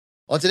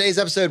On today's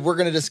episode, we're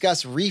going to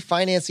discuss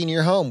refinancing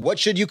your home. What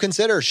should you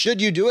consider?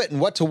 Should you do it?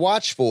 And what to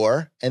watch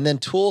for? And then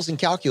tools and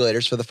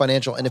calculators for the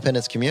financial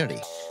independence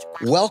community.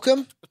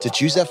 Welcome to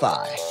Choose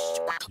FI.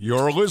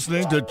 You're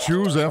listening to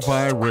Choose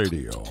FI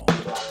Radio.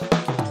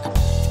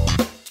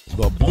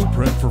 The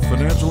blueprint for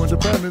financial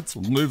independence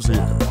lives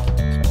here.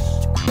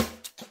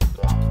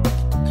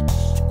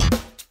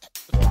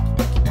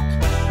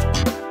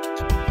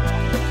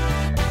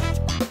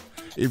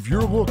 If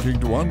you're looking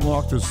to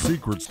unlock the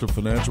secrets to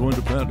financial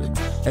independence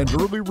and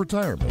early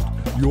retirement,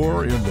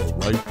 you're in the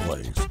right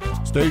place.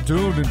 Stay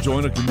tuned and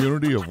join a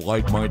community of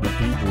like-minded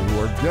people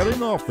who are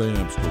getting off the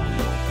hamster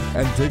wheel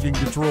and taking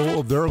control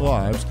of their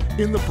lives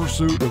in the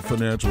pursuit of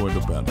financial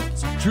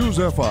independence. Choose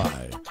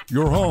FI,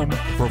 your home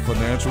for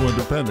financial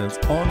independence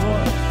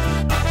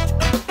online.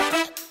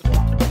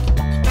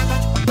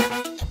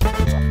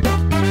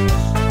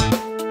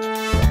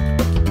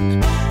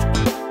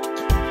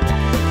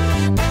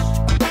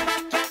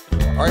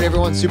 All right,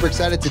 everyone, super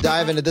excited to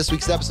dive into this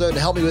week's episode. To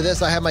help me with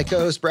this, I have my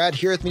co-host Brad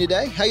here with me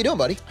today. How you doing,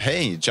 buddy?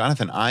 Hey,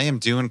 Jonathan, I am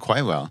doing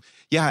quite well.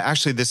 Yeah,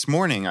 actually, this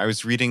morning I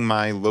was reading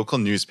my local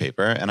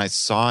newspaper and I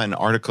saw an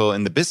article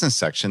in the business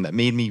section that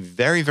made me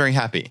very, very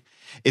happy.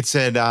 It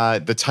said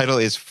the title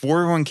is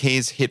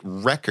 401ks hit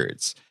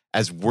records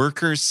as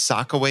workers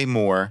sock away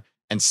more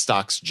and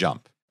stocks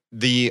jump.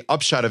 The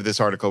upshot of this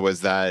article was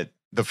that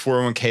the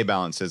 401k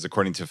balances,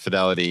 according to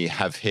Fidelity,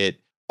 have hit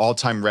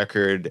all-time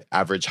record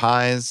average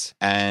highs,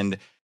 and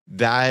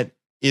that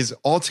is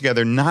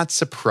altogether not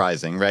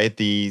surprising, right?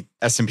 The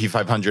S&P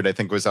 500, I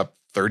think, was up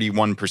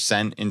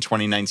 31% in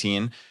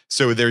 2019.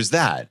 So there's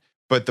that.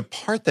 But the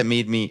part that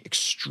made me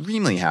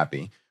extremely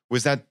happy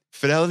was that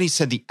Fidelity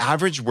said the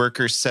average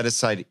worker set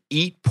aside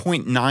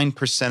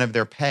 8.9% of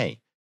their pay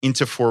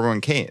into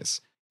 401ks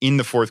in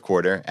the fourth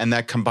quarter. And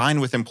that combined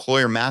with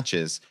employer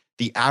matches,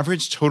 the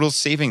average total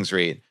savings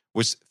rate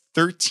was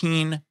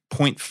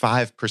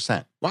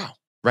 13.5%. Wow.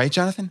 Right,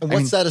 Jonathan? And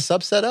what's that a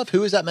subset of?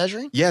 Who is that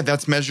measuring? Yeah,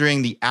 that's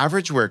measuring the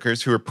average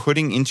workers who are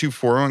putting into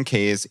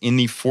 401ks in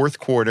the fourth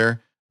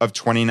quarter of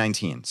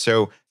 2019.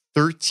 So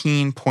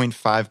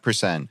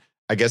 13.5%,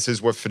 I guess,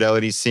 is what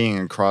Fidelity's seeing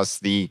across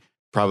the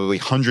probably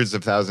hundreds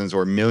of thousands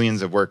or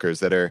millions of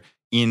workers that are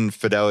in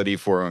Fidelity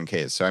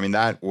 401ks. So, I mean,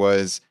 that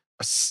was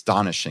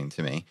astonishing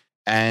to me.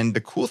 And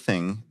the cool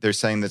thing they're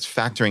saying that's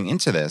factoring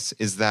into this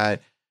is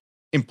that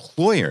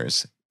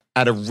employers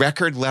at a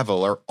record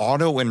level are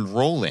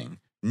auto-enrolling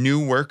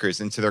new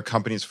workers into their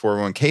company's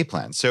 401k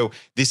plan. So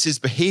this is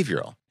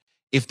behavioral.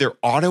 If they're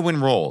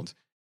auto-enrolled,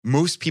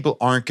 most people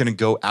aren't going to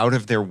go out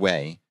of their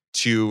way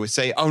to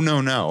say, oh,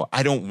 no,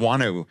 I don't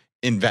want to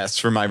invest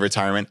for my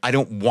retirement. I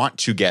don't want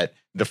to get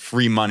the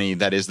free money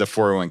that is the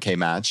 401k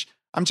match.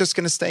 I'm just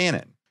going to stay in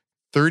it.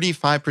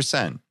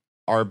 35%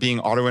 are being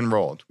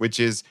auto-enrolled, which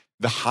is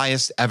the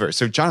highest ever.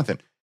 So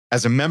Jonathan,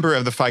 as a member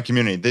of the FI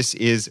community, this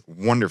is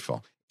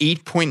wonderful.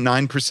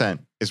 8.9%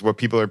 is what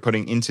people are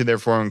putting into their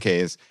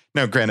 401ks.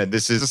 Now, granted,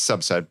 this is a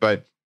subset,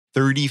 but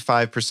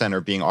 35%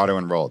 are being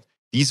auto-enrolled.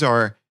 These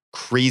are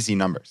crazy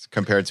numbers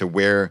compared to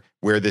where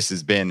this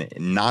has been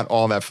not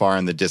all that far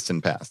in the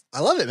distant past. I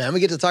love it, man. We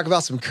get to talk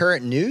about some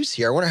current news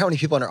here. I wonder how many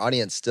people in our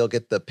audience still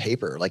get the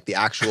paper, like the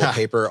actual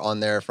paper on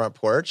their front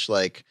porch.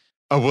 Like,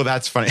 oh, well,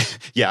 that's funny.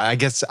 Yeah, I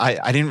guess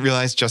I didn't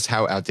realize just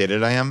how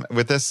outdated I am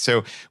with this.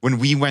 So when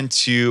we went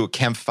to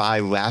Camp FI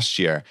last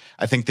year,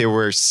 I think there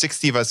were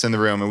 60 of us in the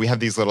room, and we have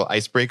these little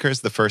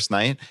icebreakers the first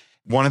night.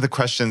 One of the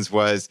questions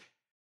was,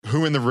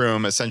 who in the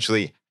room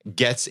essentially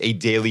gets a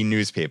daily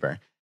newspaper?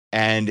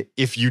 And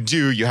if you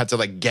do, you had to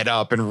like get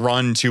up and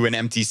run to an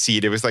empty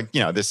seat. It was like,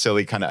 this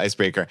silly kind of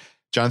icebreaker.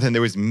 Jonathan,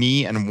 there was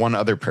me and one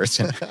other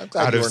person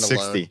out of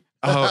 60. Alone.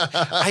 Oh,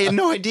 I had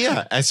no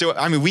idea. And so,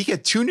 I mean, we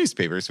get two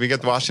newspapers. We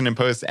get the Washington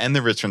Post and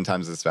the Richmond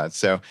Times-Dispatch.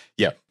 So,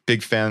 yeah,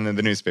 big fan of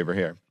the newspaper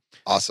here.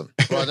 Awesome.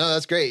 Well, no,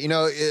 that's great.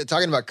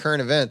 Talking about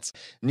current events,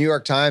 New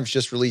York Times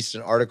just released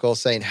an article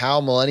saying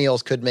how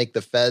millennials could make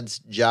the Fed's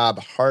job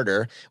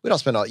harder. We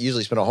don't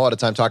usually spend a whole lot of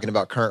time talking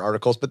about current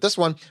articles, but this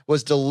one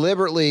was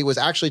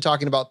actually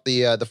talking about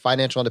the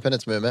financial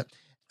independence movement.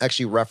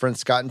 Actually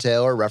referenced Scott and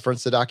Taylor,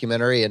 referenced the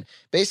documentary, and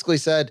basically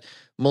said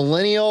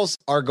millennials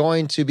are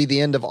going to be the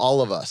end of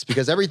all of us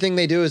because everything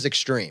they do is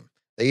extreme.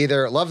 They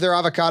either love their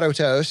avocado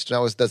toast.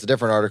 That's a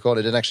different article, and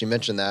it didn't actually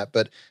mention that,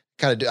 but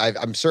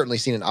I'm certainly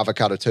seen an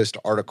avocado toast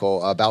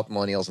article about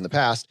millennials in the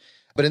past.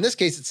 But in this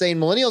case, it's saying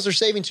millennials are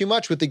saving too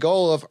much with the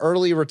goal of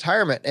early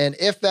retirement. And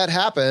if that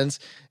happens,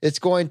 it's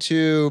going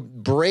to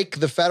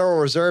break the Federal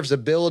Reserve's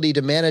ability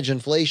to manage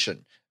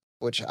inflation,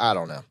 which I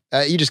don't know.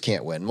 You just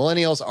can't win.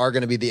 Millennials are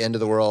going to be the end of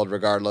the world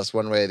regardless,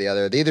 one way or the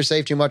other. They either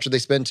save too much or they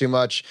spend too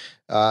much,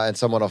 and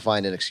someone will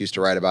find an excuse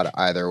to write about it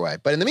either way.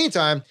 But in the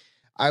meantime,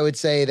 I would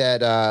say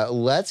that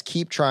let's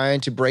keep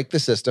trying to break the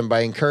system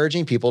by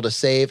encouraging people to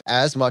save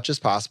as much as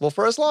possible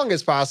for as long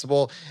as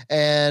possible,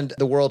 and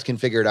the world can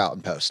figure it out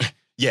in post.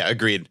 Yeah,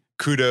 agreed.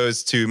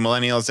 Kudos to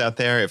millennials out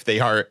there if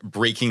they are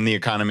breaking the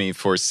economy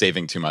for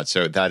saving too much.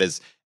 So that is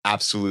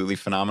absolutely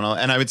phenomenal.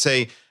 And I would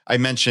say, I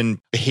mentioned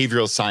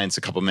behavioral science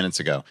a couple minutes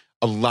ago.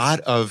 a lot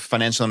of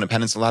financial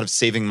independence, a lot of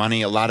saving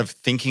money, a lot of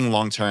thinking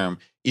long-term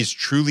is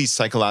truly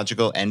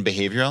psychological and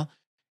behavioral.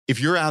 If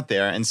you're out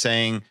there and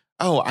saying,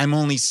 oh, I'm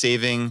only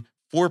saving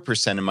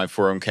 4% in my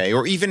 401k,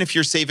 or even if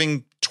you're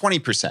saving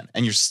 20%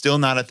 and you're still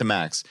not at the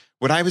max,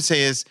 what I would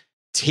say is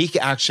take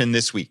action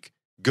this week.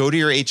 Go to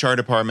your HR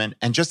department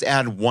and just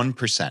add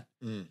 1%.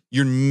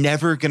 You're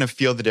never going to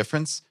feel the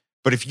difference.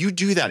 But if you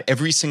do that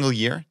every single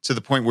year to the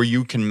point where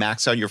you can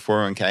max out your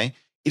 401k,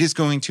 it is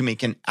going to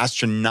make an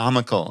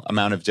astronomical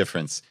amount of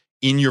difference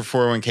in your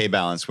 401k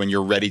balance when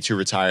you're ready to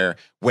retire,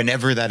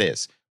 whenever that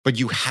is. But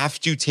you have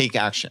to take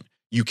action.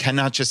 You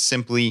cannot just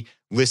simply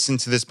listen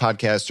to this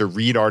podcast or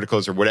read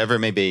articles or whatever it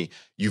may be.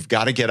 You've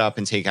got to get up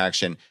and take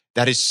action.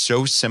 That is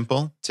so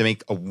simple to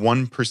make a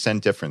 1%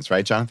 difference,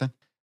 right, Jonathan?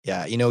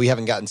 Yeah, we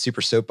haven't gotten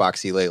super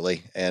soapboxy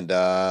lately, and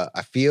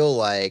I feel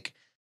like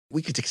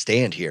we could take a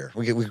stand here.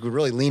 We could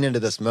really lean into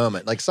this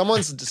moment. Like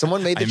someone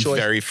made the choice. I'm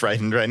very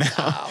frightened right now.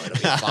 Oh, it'll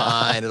be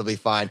fine. It'll be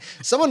fine.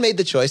 Someone made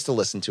the choice to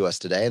listen to us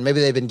today, and maybe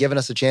they've been giving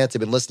us a chance.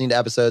 They've been listening to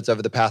episodes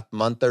over the past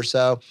month or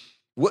so.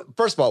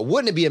 First of all,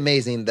 wouldn't it be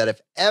amazing that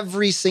if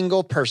every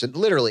single person,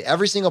 literally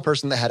every single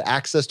person that had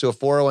access to a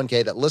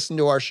 401k that listened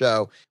to our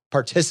show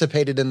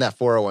participated in that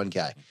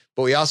 401k?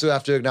 But we also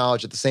have to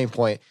acknowledge at the same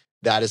point,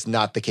 that is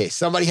not the case.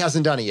 Somebody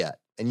hasn't done it yet.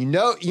 And you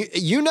know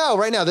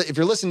right now that if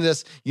you're listening to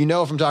this, you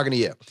know if I'm talking to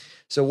you.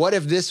 So what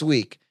if this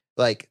week,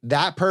 like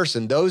that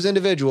person, those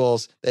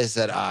individuals, they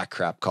said,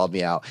 crap, called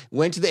me out,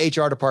 went to the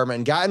HR department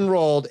and got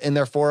enrolled in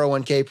their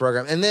 401k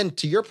program. And then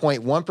to your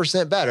point,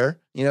 1% better,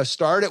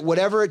 start at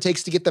whatever it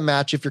takes to get the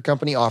match if your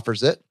company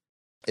offers it.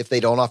 If they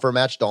don't offer a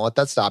match, don't let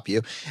that stop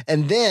you.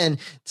 And then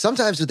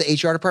sometimes with the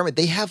HR department,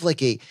 they have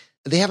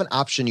an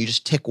option. You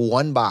just tick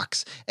one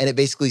box and it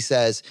basically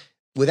says,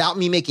 without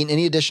me making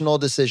any additional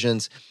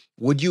decisions,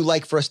 would you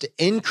like for us to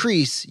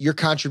increase your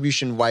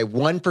contribution by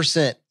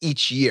 1%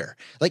 each year?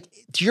 Like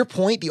to your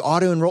point, the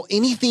auto enroll,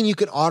 anything you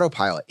can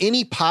autopilot,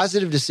 any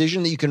positive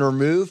decision that you can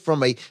remove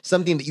from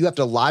something that you have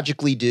to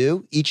logically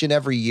do each and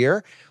every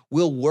year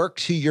will work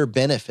to your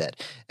benefit.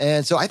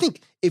 And so I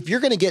think if you're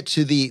going to get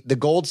to the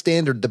gold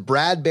standard, the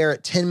Brad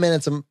Barrett 10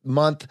 minutes a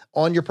month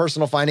on your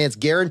personal finance,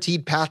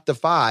 guaranteed path to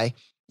FI,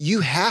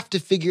 you have to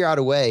figure out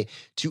a way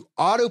to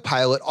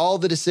autopilot all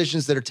the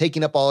decisions that are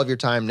taking up all of your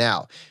time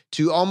now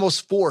to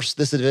almost force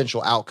this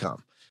eventual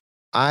outcome.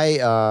 I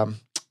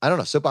don't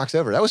know, soapbox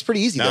over. That was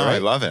pretty easy though, right? I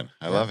love it.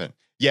 I love it.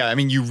 Yeah, I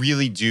mean, you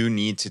really do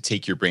need to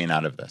take your brain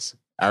out of this.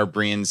 Our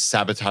brains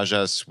sabotage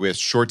us with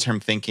short-term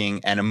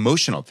thinking and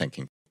emotional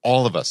thinking.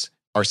 All of us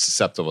are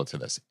susceptible to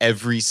this,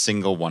 every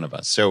single one of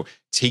us. So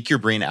take your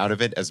brain out of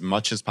it as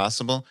much as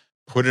possible.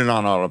 Put it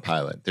on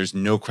autopilot. There's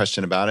no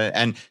question about it.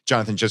 And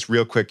Jonathan, just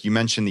real quick, you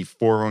mentioned the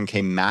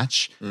 401k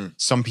match.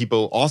 Some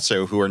people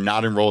also who are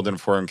not enrolled in a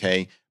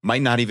 401k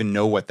might not even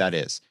know what that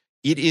is.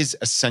 It is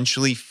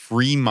essentially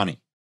free money,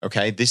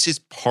 okay? This is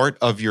part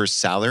of your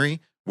salary,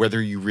 whether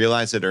you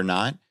realize it or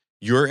not.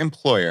 Your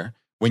employer,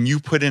 when you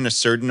put in a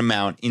certain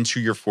amount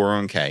into your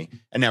 401k,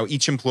 and now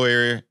each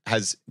employer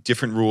has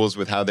different rules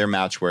with how their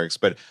match works,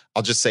 but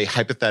I'll just say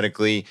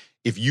hypothetically,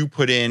 if you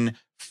put in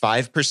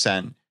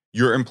 5%,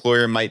 your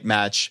employer might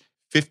match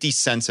 50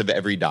 cents of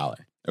every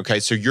dollar. Okay.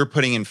 So you're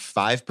putting in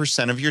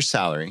 5% of your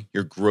salary,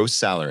 your gross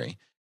salary,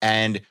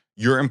 and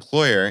your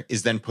employer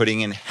is then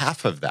putting in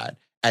half of that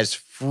as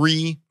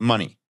free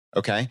money.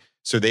 Okay.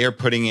 So they are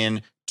putting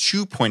in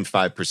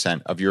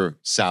 2.5% of your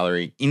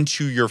salary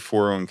into your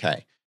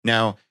 401k.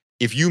 Now,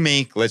 if you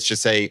make, let's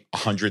just say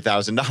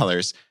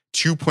 $100,000,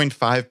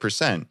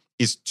 2.5%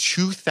 is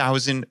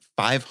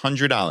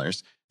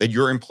 $2,500 that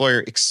your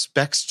employer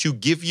expects to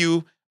give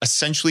you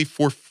essentially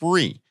for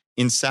free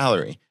in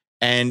salary.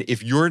 And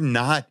if you're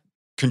not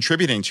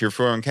contributing to your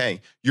 401k,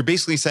 you're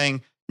basically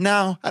saying,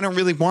 no, I don't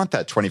really want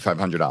that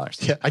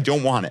 $2,500. Yeah. I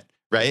don't want it,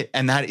 right?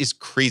 And that is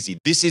crazy.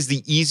 This is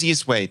the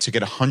easiest way to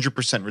get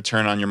 100%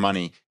 return on your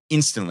money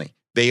instantly.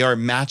 They are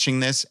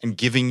matching this and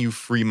giving you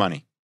free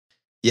money.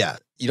 Yeah,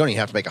 you don't even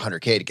have to make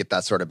 $100K to get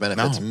that sort of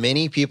benefits. No.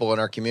 Many people in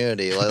our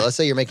community, let's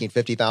say you're making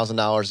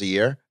 $50,000 a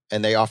year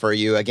and they offer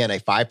you, again, a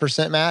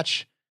 5%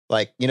 match.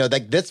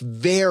 That's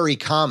very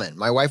common.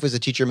 My wife was a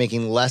teacher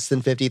making less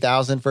than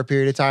 $50,000 for a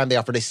period of time. They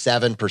offered a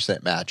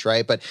 7% match,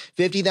 right? But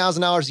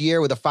 $50,000 a year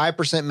with a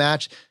 5%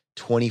 match,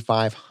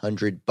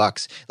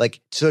 $2,500.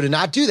 So to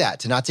not do that,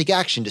 to not take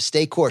action, to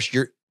stay course,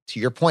 to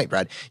your point,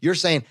 Brad, you're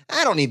saying,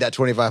 I don't need that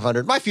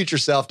 $2,500. My future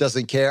self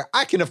doesn't care.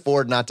 I can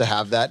afford not to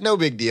have that. No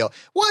big deal.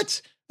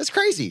 What? That's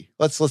crazy.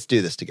 Let's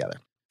do this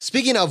together.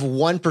 Speaking of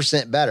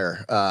 1%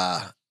 better,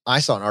 I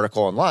saw an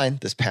article online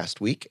this past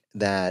week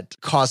that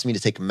caused me to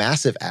take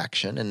massive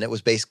action. And it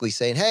was basically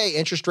saying, hey,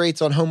 interest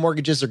rates on home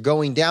mortgages are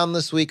going down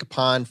this week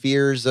upon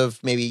fears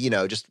of maybe,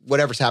 just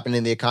whatever's happening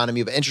in the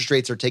economy, but interest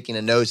rates are taking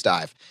a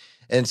nosedive.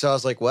 And so I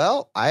was like,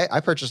 well,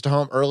 I purchased a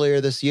home earlier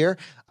this year.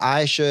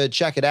 I should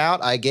check it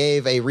out. I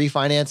gave a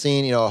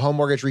refinancing, a home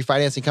mortgage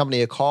refinancing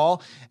company a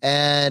call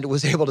and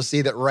was able to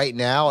see that right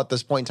now at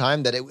this point in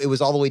time that it was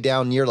all the way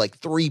down near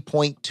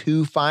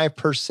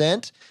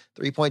 3.25%.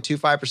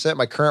 3.25%.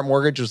 My current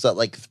mortgage was at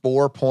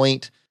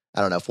 4.25%.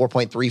 I don't know,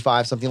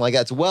 4.35, something like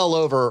that. It's well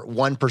over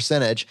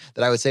 1%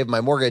 that I would save my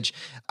mortgage.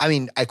 I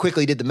mean, I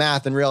quickly did the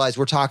math and realized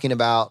we're talking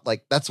about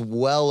like, that's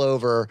well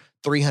over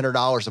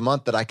 $300 a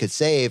month that I could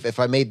save if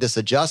I made this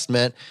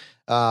adjustment.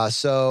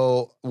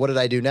 So what did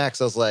I do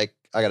next? I was like,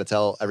 I got to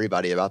tell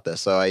everybody about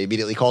this. So I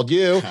immediately called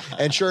you,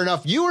 and sure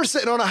enough, you were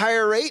sitting on a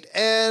higher rate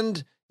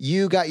and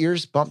you got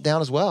yours bumped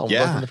down as well.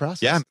 We're both in the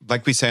process. Yeah.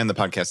 Like we say on the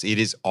podcast, it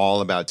is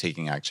all about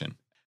taking action.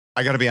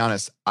 I got to be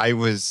honest, I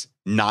was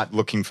not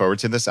looking forward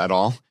to this at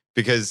all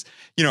because,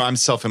 I'm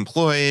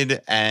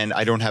self-employed and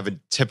I don't have a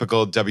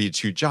typical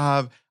W-2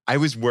 job. I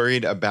was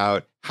worried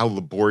about how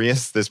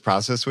laborious this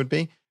process would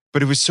be,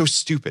 but it was so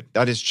stupid.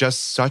 That is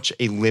just such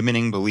a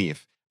limiting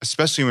belief,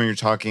 especially when you're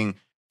talking.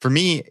 For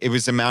me, it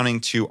was amounting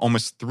to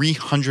almost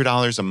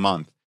 $300 a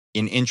month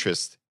in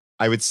interest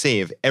I would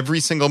save every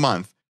single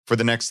month for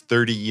the next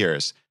 30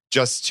 years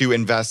just to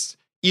invest,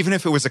 even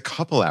if it was a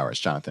couple hours,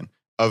 Jonathan,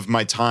 of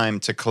my time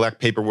to collect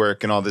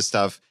paperwork and all this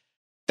stuff.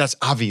 That's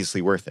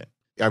obviously worth it.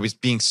 I was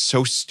being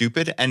so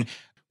stupid. And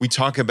we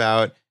talk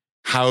about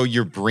how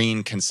your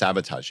brain can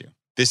sabotage you.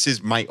 This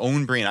is my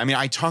own brain. I mean,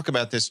 I talk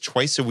about this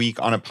twice a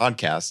week on a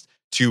podcast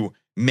to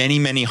many,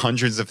 many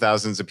hundreds of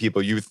thousands of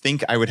people. You would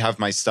think I would have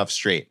my stuff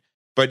straight,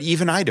 but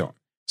even I don't.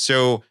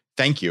 So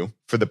thank you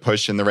for the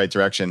push in the right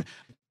direction.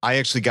 I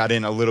actually got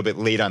in a little bit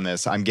late on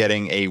this. I'm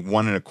getting a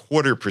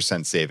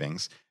 1.25%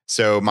 savings.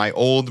 So my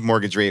old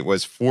mortgage rate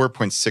was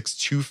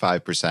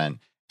 4.625%,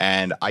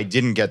 and I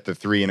didn't get the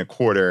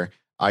 3.25.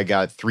 I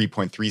got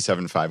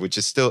 3.375, which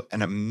is still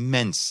an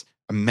immense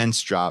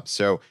drop.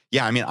 So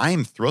yeah, I mean, I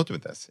am thrilled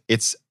with this.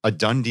 It's a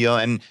done deal.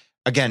 And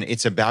again,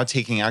 it's about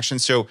taking action.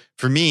 So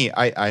for me,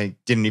 I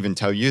didn't even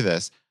tell you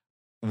this.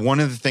 One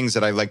of the things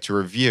that I like to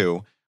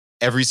review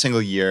every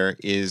single year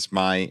is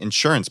my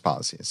insurance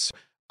policies.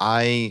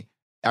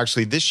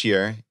 This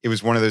year, it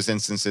was one of those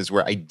instances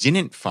where I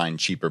didn't find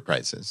cheaper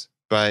prices,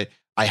 but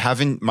I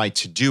haven't my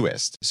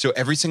Todoist. So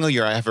every single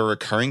year I have a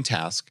recurring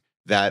task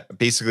that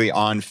basically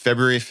on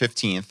February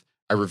 15th,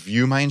 I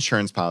review my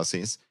insurance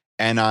policies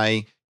and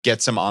I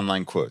get some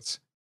online quotes.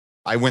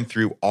 I went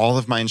through all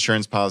of my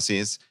insurance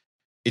policies.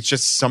 It's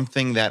just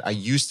something that I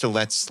used to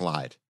let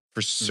slide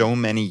for so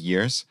many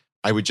years.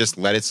 I would just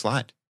let it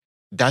slide.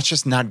 That's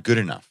just not good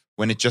enough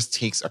when it just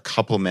takes a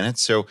couple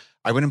minutes. So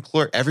I would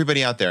implore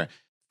everybody out there,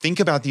 think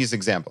about these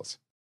examples.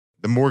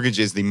 The mortgage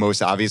is the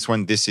most obvious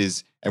one. This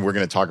is, and we're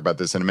going to talk about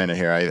this in a minute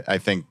here, I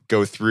think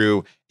go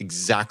through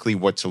exactly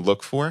what to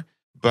look for.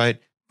 But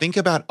think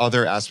about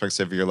other aspects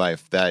of your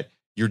life that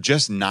you're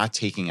just not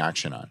taking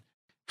action on.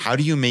 How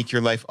do you make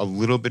your life a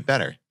little bit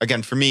better?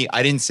 Again, for me,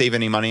 I didn't save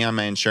any money on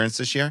my insurance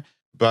this year,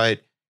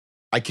 but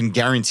I can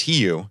guarantee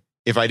you,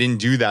 if I didn't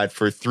do that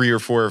for 3 or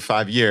 4 or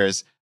 5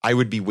 years, I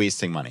would be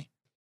wasting money.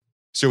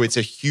 So it's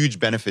a huge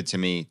benefit to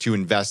me to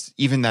invest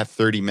even that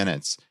 30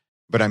 minutes,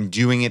 but I'm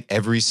doing it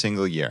every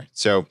single year.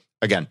 So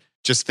again,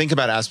 just think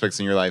about aspects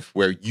in your life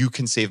where you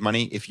can save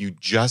money if you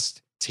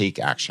just take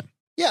action.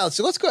 Yeah,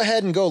 so let's go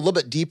ahead and go a little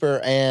bit deeper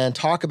and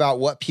talk about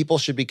what people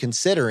should be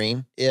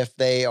considering if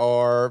they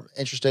are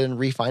interested in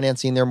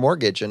refinancing their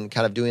mortgage and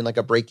kind of doing like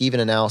a break-even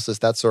analysis,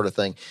 that sort of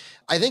thing.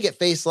 I think at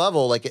face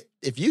level, like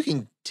if you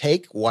can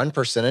take 1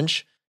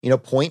 percentage,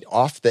 point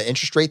off the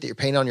interest rate that you're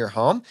paying on your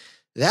home,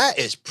 that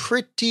is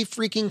pretty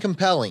freaking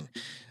compelling.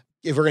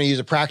 If we're going to use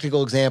a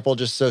practical example,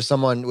 just so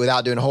someone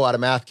without doing a whole lot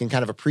of math can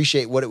kind of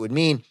appreciate what it would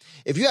mean.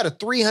 If you had a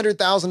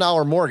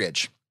 $300,000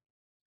 mortgage,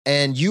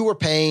 and you were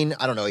paying,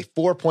 I don't know, a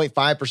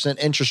 4.5%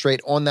 interest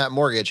rate on that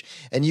mortgage,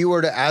 and you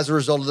were to, as a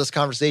result of this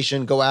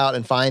conversation, go out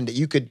and find that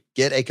you could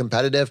get a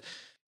competitive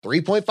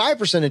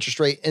 3.5% interest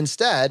rate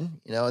instead,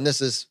 and this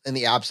is in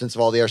the absence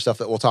of all the other stuff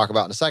that we'll talk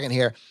about in a second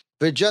here,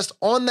 but just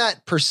on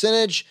that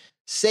percentage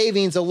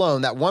savings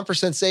alone, that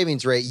 1%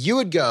 savings rate, you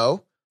would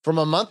go from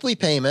a monthly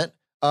payment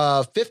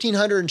of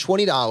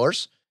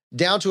 $1,520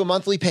 down to a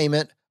monthly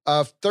payment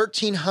of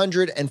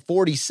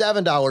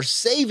 $1,347,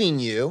 saving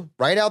you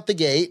right out the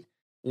gate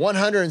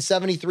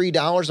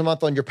 $173 a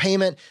month on your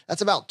payment.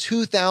 That's about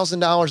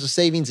 $2,000 of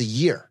savings a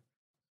year.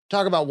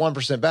 Talk about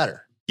 1%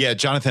 better. Yeah,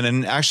 Jonathan.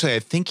 And actually, I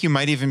think you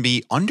might even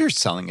be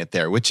underselling it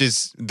there, which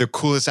is the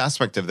coolest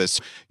aspect of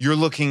this. You're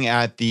looking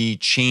at the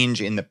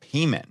change in the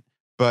payment.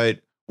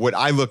 But what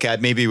I look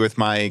at, maybe with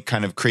my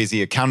kind of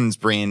crazy accountant's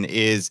brain,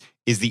 is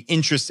the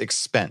interest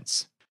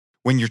expense.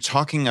 When you're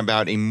talking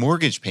about a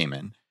mortgage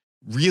payment,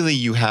 really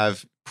you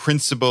have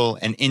principal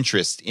and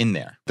interest in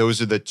there.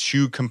 Those are the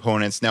two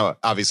components. Now,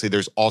 obviously,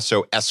 there's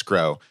also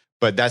escrow,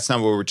 but that's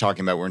not what we're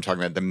talking about. We're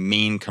talking about the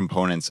main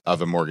components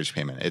of a mortgage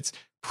payment. It's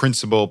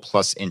principal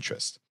plus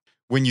interest.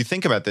 When you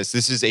think about this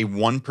is a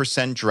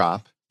 1%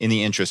 drop in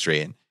the interest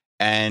rate.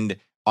 And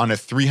on a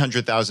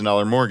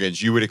 $300,000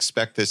 mortgage, you would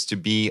expect this to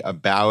be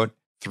about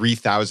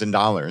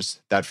 $3,000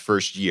 that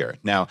first year.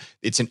 Now,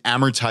 it's an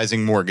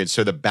amortizing mortgage,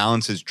 so the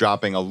balance is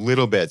dropping a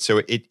little bit.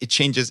 So it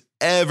changes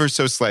ever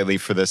so slightly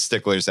for the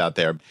sticklers out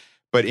there.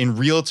 But in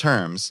real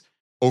terms,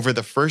 over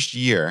the first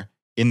year,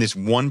 in this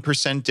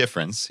 1%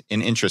 difference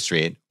in interest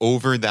rate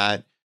over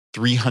that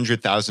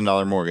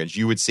 $300,000 mortgage,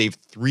 you would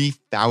save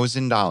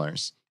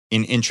 $3,000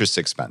 in interest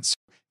expense.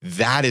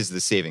 That is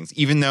the savings,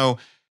 even though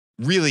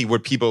really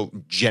what people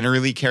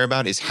generally care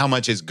about is how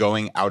much is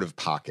going out of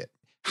pocket.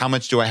 How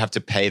much do I have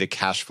to pay to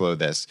cash flow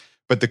this?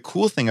 But the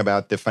cool thing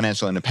about the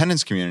financial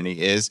independence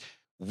community is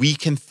we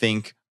can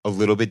think a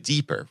little bit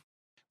deeper.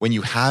 When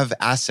you have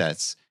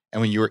assets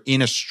and when you're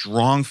in a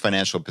strong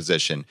financial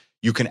position,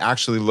 you can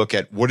actually look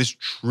at what is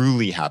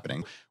truly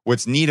happening.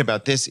 What's neat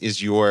about this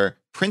is your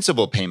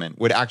principal payment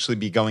would actually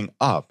be going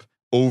up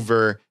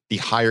over the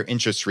higher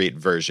interest rate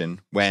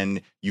version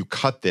when you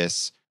cut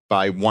this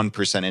by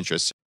 1%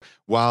 interest.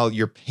 While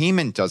your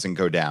payment doesn't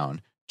go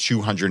down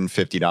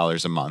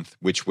 $250 a month,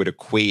 which would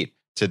equate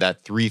to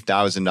that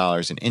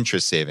 $3,000 in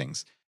interest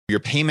savings, your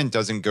payment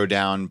doesn't go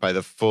down by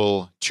the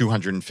full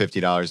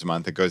 $250 a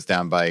month. It goes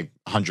down by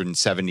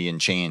 $170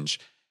 and change.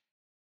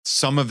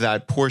 Some of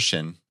that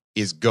portion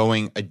is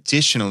going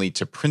additionally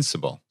to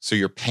principal. So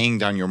you're paying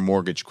down your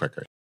mortgage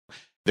quicker.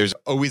 There's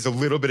always a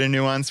little bit of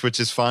nuance, which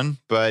is fun,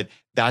 but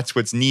that's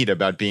what's neat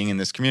about being in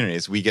this community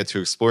is we get to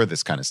explore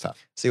this kind of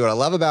stuff. See, what I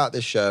love about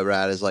this show,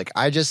 Brad, is like,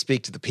 I just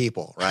speak to the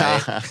people,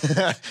 right?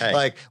 Hey.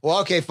 Like, well,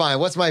 okay, fine.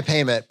 What's my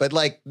payment? But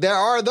like, there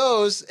are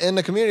those in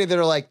the community that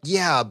are like,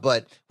 yeah,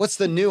 but what's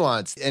the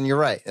nuance? And you're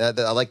right. I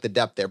like the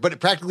depth there.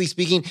 But practically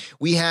speaking,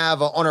 we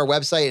have on our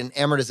website an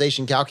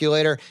amortization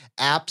calculator,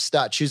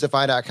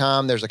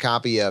 apps.choosify.com. There's a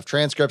copy of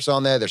transcripts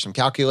on there. There's some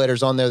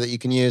calculators on there that you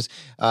can use.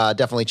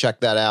 Definitely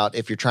check that out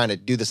if you're trying to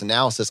do this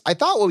analysis. I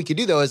thought what we could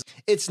do, though, is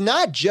it's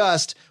not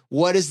just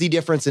what is the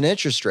difference in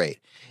interest rate.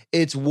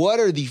 It's what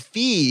are the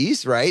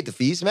fees, right? The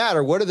fees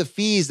matter. What are the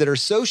fees that are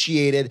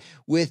associated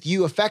with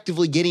you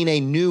effectively getting a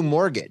new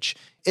mortgage?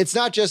 It's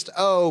not just,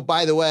 oh,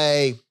 by the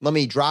way, let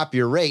me drop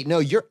your rate. No,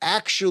 you're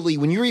actually,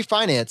 when you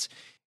refinance,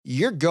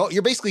 you're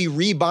basically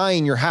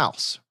rebuying your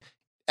house.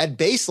 At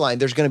baseline,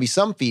 there's going to be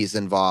some fees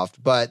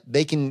involved, but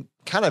they can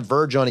kind of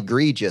verge on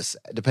egregious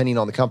depending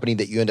on the company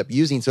that you end up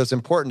using. So it's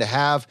important to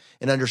have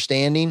an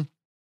understanding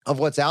of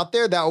what's out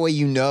there. That way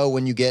you know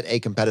when you get a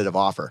competitive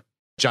offer.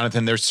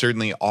 Jonathan, there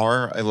certainly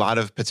are a lot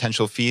of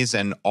potential fees,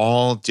 and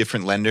all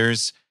different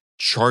lenders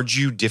charge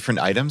you different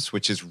items,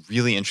 which is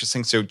really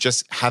interesting. So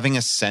just having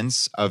a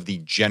sense of the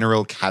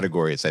general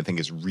categories, I think,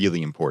 is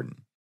really important.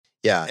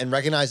 Yeah. And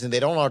recognizing they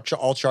don't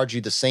all charge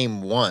you the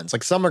same ones.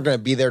 Like some are going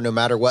to be there no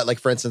matter what. Like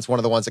for instance, one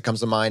of the ones that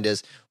comes to mind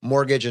is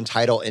mortgage and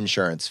title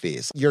insurance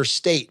fees. Your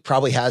state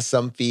probably has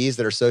some fees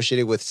that are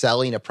associated with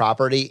selling a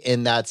property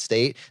in that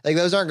state. Like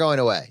those aren't going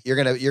away. You're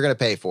going to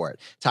pay for it.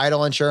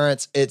 Title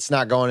insurance, it's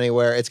not going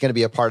anywhere. It's going to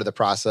be a part of the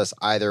process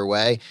either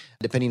way.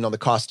 Depending on the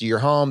cost of your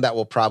home, that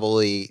will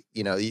probably,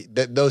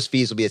 those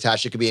fees will be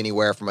attached. It could be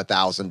anywhere from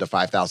 $1,000 to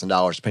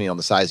 $5,000, depending on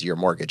the size of your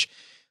mortgage.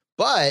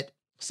 But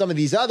some of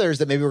these others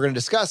that maybe we're going to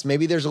discuss,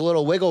 maybe there's a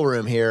little wiggle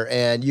room here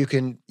and you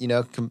can,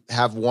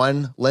 have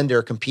one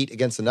lender compete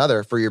against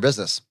another for your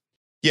business.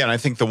 Yeah. And I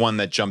think the one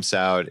that jumps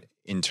out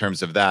in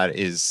terms of that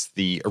is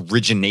the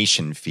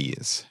origination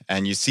fees.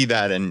 And you see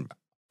that, and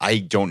I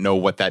don't know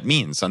what that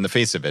means on the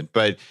face of it,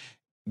 but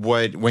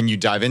when you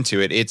dive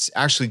into it, it's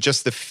actually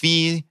just the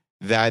fee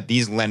that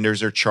these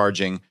lenders are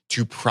charging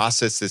to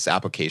process this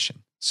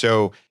application.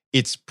 So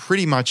it's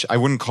pretty much, I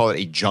wouldn't call it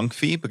a junk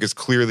fee because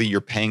clearly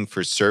you're paying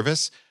for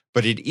service,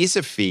 but it is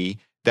a fee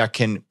that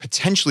can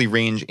potentially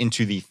range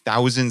into the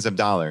thousands of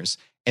dollars.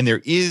 And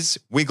there is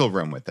wiggle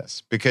room with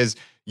this because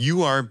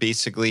you are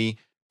basically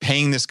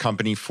paying this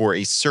company for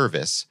a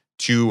service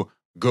to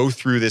go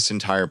through this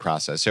entire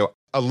process. So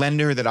a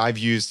lender that I've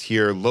used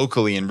here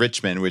locally in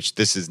Richmond, which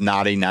this is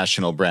not a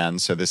national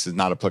brand, so this is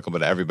not applicable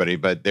to everybody,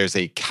 but there's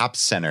a Cap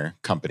Center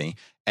company,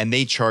 and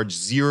they charge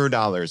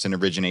 $0 in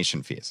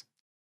origination fees.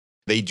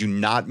 They do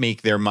not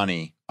make their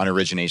money on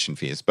origination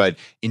fees. But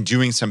in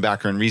doing some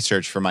background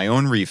research for my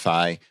own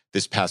refi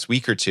this past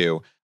week or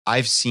two,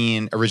 I've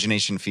seen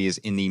origination fees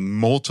in the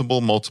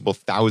multiple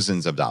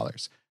thousands of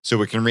dollars. So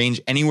it can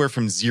range anywhere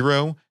from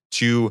 $0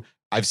 to,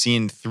 I've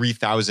seen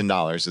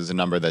 $3,000 is a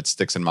number that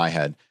sticks in my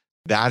head.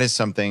 That is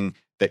something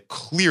that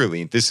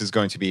clearly this is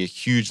going to be a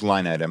huge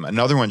line item.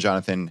 Another one,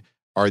 Jonathan,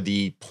 are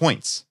the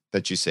points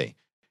that you see.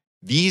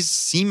 These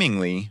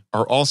seemingly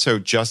are also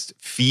just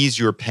fees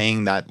you're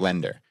paying that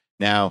lender.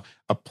 Now,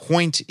 a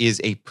point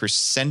is a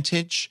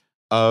percentage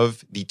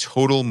of the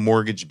total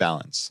mortgage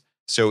balance.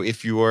 So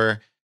if you're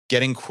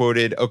getting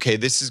quoted, okay,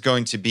 this is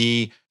going to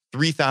be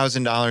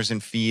 $3,000 in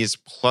fees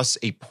plus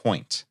a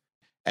point,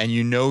 and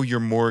you know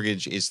your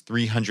mortgage is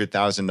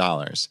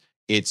 $300,000,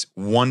 it's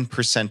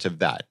 1% of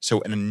that.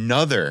 So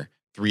another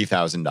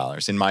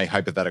 $3,000. In my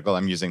hypothetical,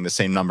 I'm using the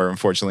same number,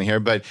 unfortunately, here,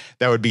 but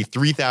that would be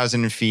 $3,000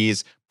 in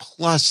fees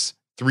plus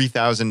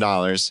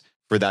 $3,000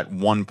 for that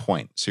 1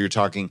 point. So you're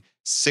talking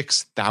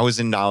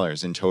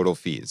 $6,000 in total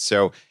fees.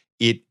 So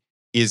it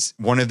is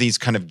one of these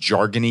kind of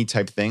jargony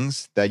type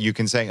things that you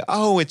can say,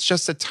 oh, it's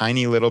just a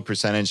tiny little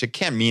percentage. It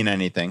can't mean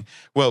anything.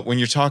 Well, when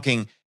you're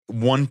talking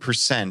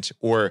 1%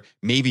 or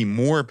maybe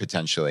more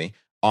potentially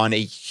on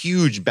a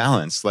huge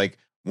balance, like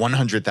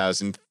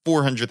 100,000,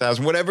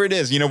 400,000, whatever it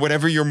is,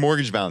 whatever your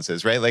mortgage balance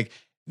is, right? Like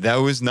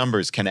those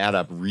numbers can add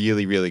up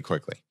really, really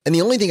quickly. And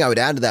the only thing I would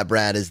add to that,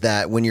 Brad, is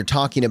that when you're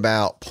talking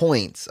about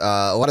points,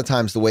 a lot of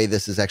times the way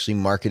this is actually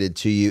marketed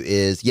to you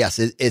is, yes,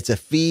 it's a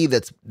fee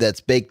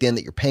that's baked in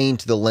that you're paying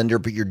to the lender,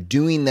 but you're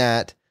doing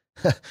that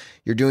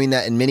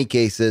in many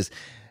cases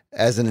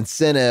as an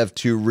incentive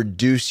to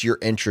reduce your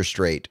interest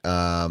rate.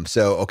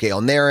 So, okay,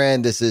 on their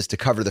end, this is to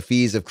cover the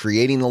fees of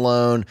creating the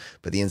loan,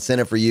 but the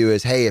incentive for you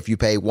is, hey, if you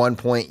pay 1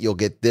 point, you'll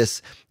get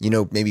this,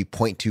 maybe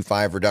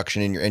 0.25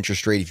 reduction in your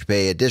interest rate. If you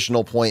pay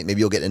additional point, maybe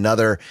you'll get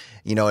another,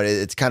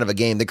 it's kind of a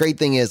game. The great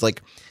thing is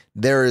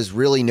there is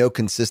really no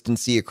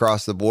consistency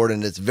across the board,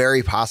 and it's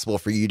very possible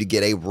for you to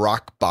get a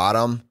rock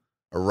bottom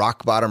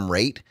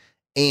rate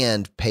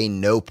and pay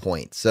no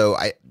points. So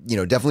I,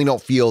 definitely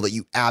don't feel that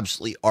you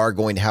absolutely are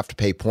going to have to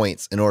pay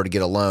points in order to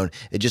get a loan.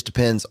 It just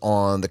depends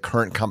on the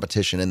current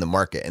competition in the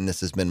market. And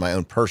this has been my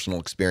own personal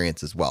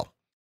experience as well.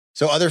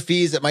 So other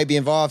fees that might be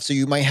involved. So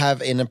you might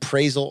have an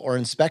appraisal or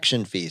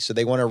inspection fee. So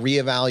they want to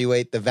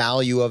reevaluate the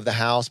value of the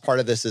house. Part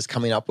of this is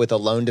coming up with a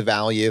loan to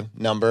value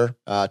number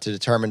to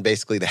determine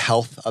basically the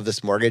health of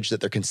this mortgage that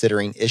they're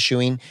considering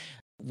issuing.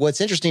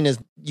 What's interesting is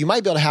you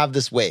might be able to have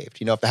this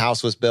waived. If the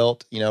house was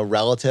built,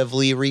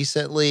 relatively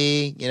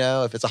recently,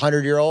 if it's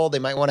 100-year-old, they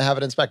might want to have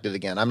it inspected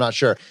again. I'm not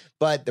sure.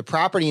 But the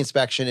property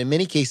inspection in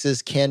many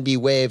cases can be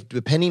waived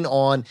depending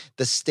on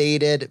the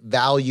stated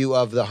value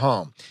of the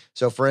home.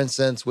 So for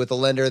instance, with a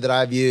lender that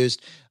I've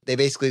used, they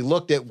basically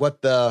looked at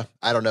what the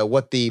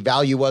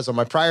value was on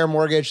my prior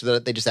mortgage. So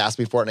that they just asked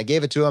me for it and I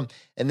gave it to them.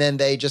 And then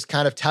they just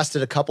kind of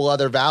tested a couple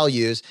other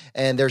values.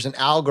 And there's an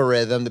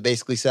algorithm that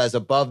basically says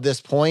above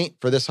this point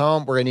for this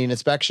home, we're going to need an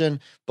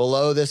inspection.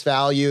 Below this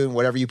value and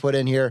whatever you put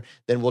in here,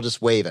 then we'll just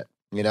waive it.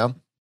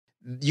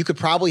 You could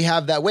probably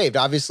have that waived.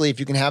 Obviously, if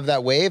you can have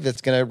that waived,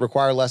 it's going to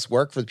require less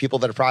work for the people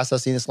that are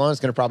processing this loan.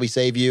 It's going to probably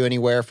save you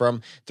anywhere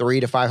from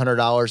 $300 to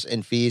 $500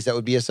 in fees that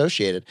would be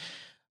associated.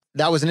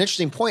 That was an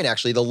interesting point,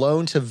 actually, the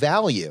loan to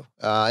value.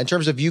 In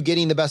terms of you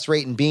getting the best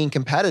rate and being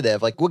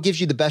competitive, what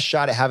gives you the best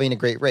shot at having a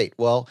great rate?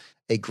 Well,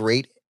 a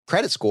great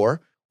credit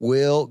score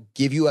will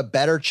give you a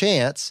better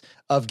chance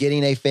of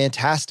getting a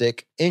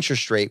fantastic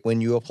interest rate when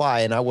you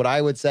apply. And what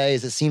I would say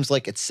is it seems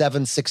like it's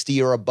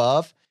 760 or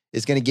above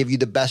is going to give you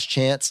the best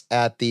chance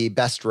at the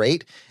best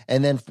rate.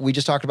 And then we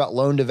just talked about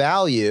loan to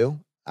value.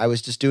 I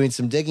was just doing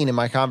some digging in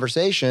my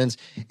conversations.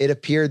 It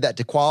appeared that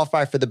to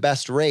qualify for the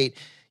best rate,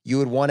 you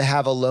would want to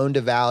have a loan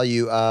to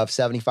value of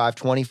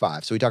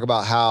 75-25. So we've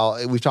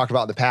talked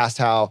about in the past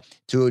how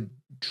to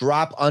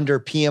drop under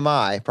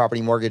PMI,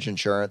 property mortgage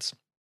insurance,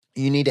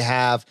 you need to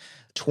have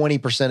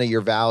 20% of your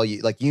value.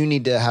 You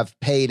need to have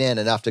paid in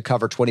enough to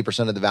cover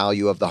 20% of the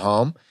value of the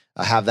home,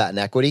 have that in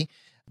equity.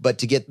 But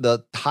to get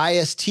the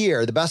highest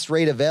tier, the best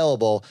rate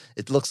available,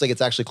 it looks like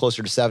it's actually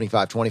closer to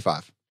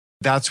 75-25.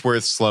 That's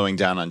worth slowing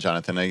down on,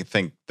 Jonathan. I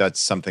think that's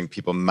something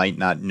people might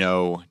not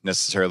know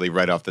necessarily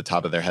right off the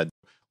top of their head.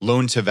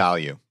 Loan to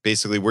value.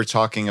 Basically, we're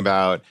talking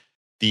about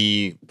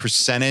the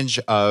percentage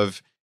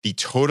of the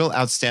total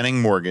outstanding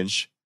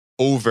mortgage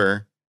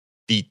over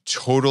the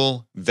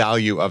total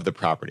value of the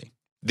property.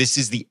 This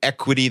is the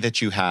equity that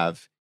you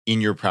have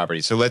in your property.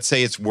 So let's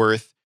say it's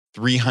worth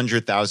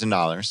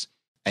 $300,000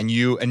 and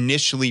you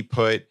initially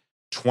put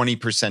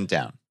 20%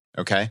 down.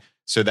 Okay.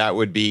 So that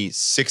would be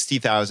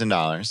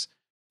 $60,000.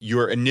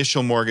 Your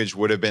initial mortgage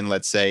would have been,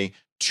 let's say,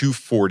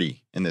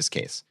 $240 in this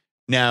case.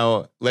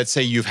 Now, let's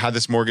say you've had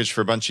this mortgage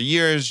for a bunch of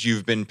years.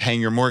 You've been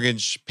paying your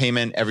mortgage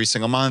payment every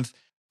single month.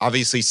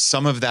 Obviously,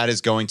 some of that is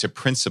going to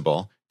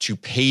principal to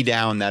pay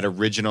down that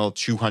original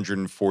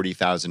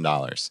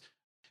 $240,000.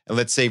 And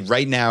let's say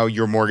right now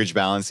your mortgage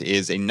balance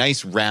is a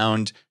nice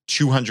round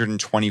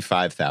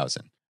 $225,000.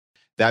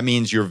 That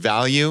means your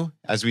value,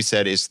 as we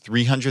said, is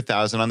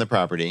 $300,000 on the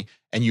property,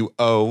 and you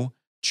owe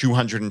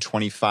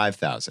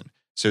 $225,000.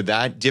 So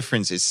that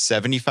difference is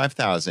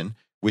 $75,000,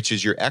 which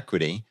is your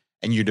equity.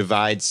 And you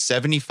divide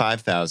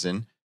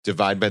 75,000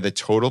 divide by the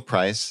total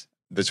price,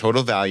 the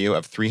total value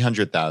of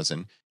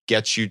 300,000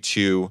 gets you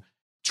to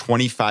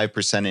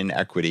 25% in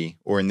equity,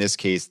 or in this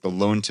case, the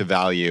loan to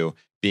value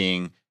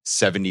being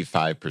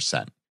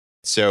 75%.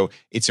 So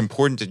it's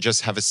important to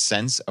just have a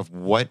sense of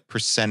what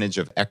percentage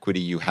of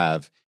equity you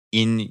have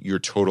in your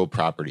total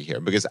property here,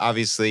 because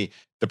obviously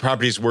the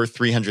property is worth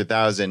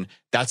 300,000.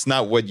 That's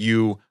not what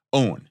you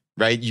own.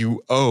 Right?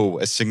 You owe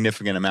a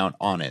significant amount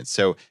on it.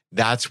 So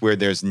that's where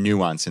there's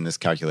nuance in this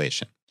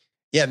calculation.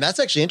 Yeah, and that's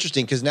actually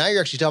interesting because now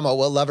you're actually talking about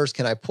what levers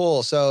can I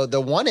pull. So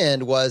the one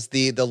end was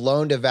the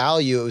loan to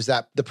value. It was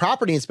that the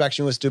property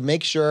inspection was to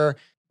make sure,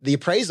 the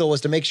appraisal was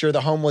to make sure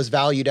the home was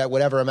valued at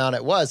whatever amount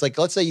it was.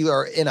 Let's say you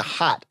are in a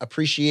hot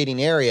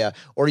appreciating area,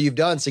 or you've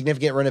done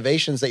significant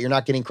renovations that you're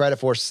not getting credit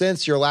for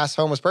since your last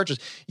home was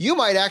purchased. You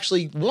might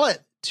actually want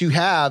to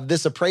have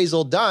this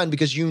appraisal done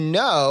because you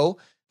know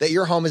that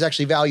your home is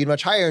actually valued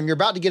much higher and you're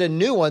about to get a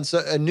new one,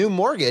 so a new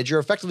mortgage, you're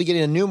effectively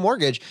getting a new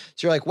mortgage.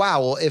 So you're like, wow,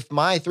 well, if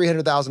my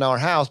 $300,000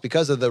 house,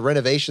 because of the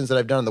renovations that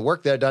I've done and the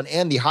work that I've done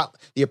and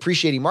the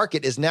appreciating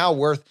market is now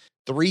worth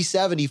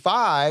 $375,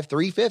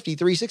 $350,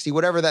 $360,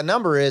 whatever that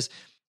number is,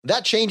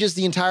 that changes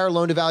the entire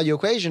loan to value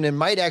equation and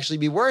might actually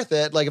be worth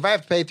it. Like if I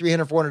have to pay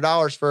 $300,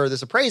 $400 for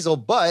this appraisal,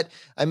 but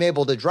I'm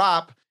able to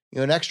drop,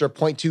 an extra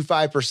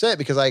 0.25%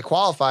 because I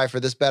qualify for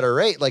this better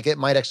rate, like it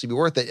might actually be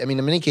worth it. I mean,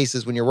 in many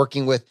cases, when you're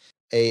working with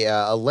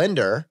a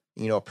lender,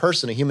 a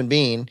person, a human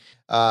being,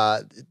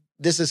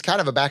 this is kind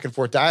of a back and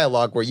forth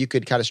dialogue where you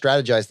could kind of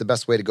strategize the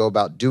best way to go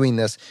about doing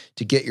this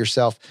to get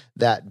yourself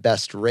that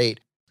best rate.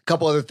 A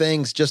couple other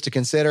things just to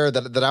consider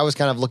that I was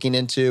kind of looking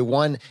into.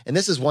 One, and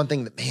this is one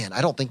thing that, man,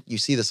 I don't think you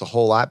see this a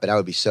whole lot, but I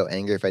would be so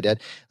angry if I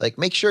did. Like,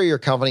 make sure your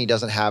company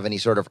doesn't have any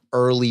sort of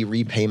early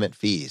repayment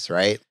fees,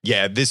 right?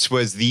 Yeah, this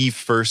was the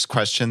first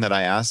question that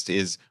I asked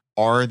is,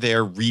 are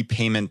there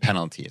repayment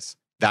penalties?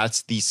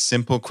 That's the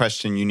simple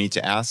question you need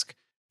to ask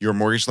your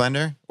mortgage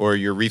lender or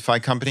your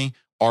refi company.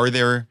 Are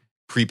there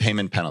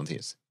prepayment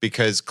penalties?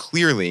 Because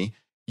clearly,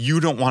 you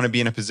don't want to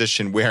be in a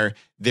position where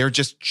they're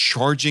just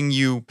charging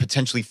you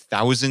potentially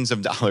thousands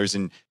of dollars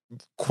in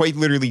quite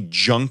literally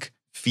junk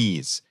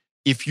fees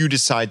if you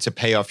decide to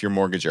pay off your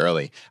mortgage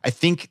early. I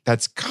think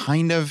that's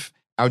kind of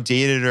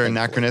outdated or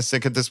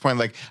anachronistic at this point.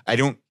 Like, I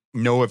don't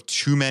know of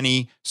too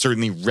many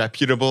certainly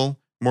reputable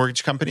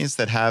mortgage companies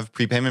that have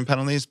prepayment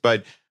penalties,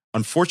 but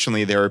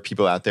unfortunately, there are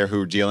people out there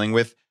who are dealing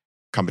with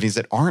companies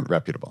that aren't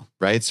reputable,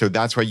 right? So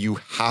that's why you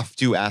have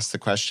to ask the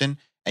question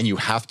and you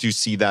have to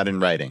see that in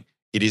writing.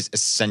 It is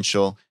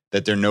essential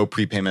that there are no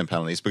prepayment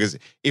penalties, because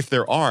if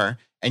there are,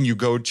 and you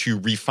go to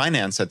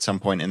refinance at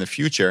some point in the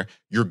future,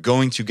 you're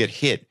going to get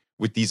hit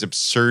with these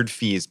absurd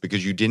fees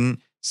because you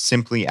didn't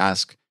simply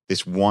ask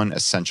this one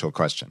essential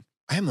question.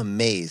 I am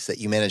amazed that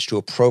you managed to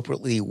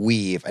appropriately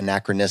weave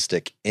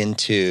anachronistic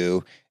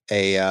into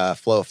a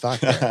flow of thought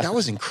there. That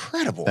was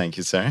incredible. Thank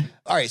you, sir.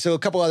 All right, so a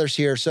couple others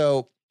here.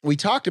 So we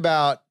talked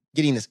about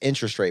getting this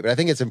interest rate, but I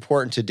think it's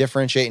important to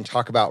differentiate and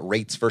talk about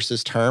rates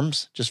versus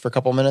terms just for a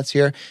couple minutes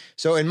here.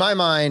 So in my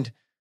mind,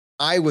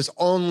 I was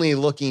only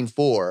looking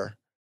for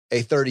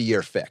a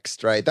 30-year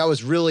fixed, right? That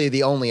was really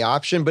the only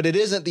option, but it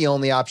isn't the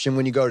only option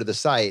when you go to the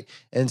site.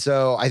 And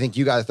so I think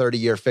you got a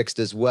 30-year fixed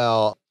as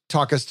well.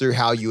 Talk us through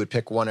how you would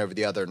pick one over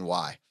the other and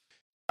why.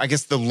 I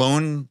guess the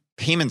loan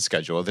payment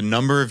schedule, the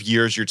number of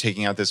years you're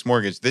taking out this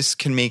mortgage, this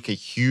can make a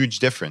huge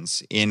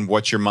difference in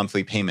what your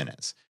monthly payment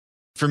is.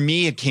 For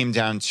me, it came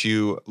down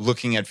to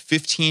looking at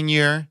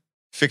 15-year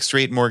fixed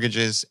rate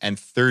mortgages and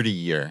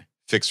 30-year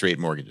fixed rate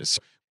mortgages.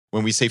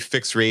 When we say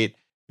fixed rate,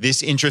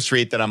 this interest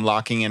rate that I'm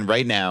locking in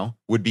right now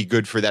would be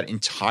good for that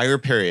entire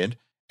period.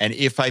 And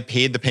if I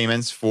paid the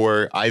payments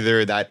for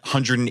either that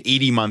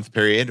 180-month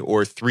period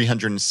or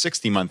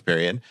 360-month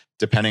period,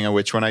 depending on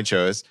which one I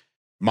chose,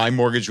 my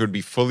mortgage would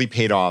be fully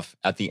paid off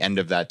at the end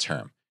of that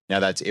term. Now,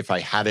 that's if I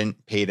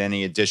hadn't paid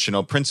any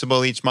additional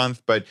principal each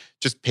month, but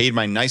just paid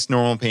my nice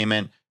normal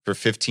payment for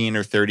 15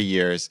 or 30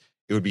 years.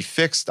 It would be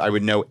fixed. I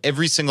would know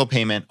every single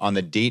payment on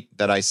the date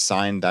that I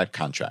signed that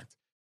contract.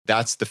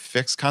 That's the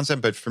fixed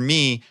concept. But for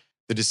me,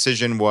 the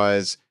decision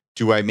was,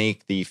 do I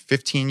make the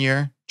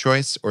 15-year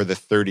choice or the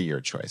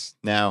 30-year choice?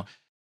 Now,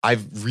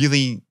 I've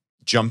really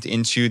jumped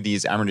into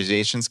these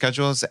amortization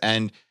schedules,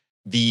 and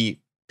the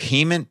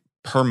payment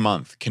per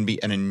month can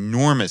be an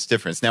enormous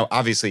difference. Now,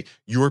 obviously,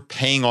 you're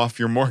paying off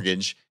your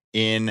mortgage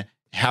in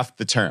half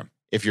the term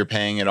if you're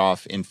paying it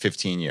off in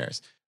 15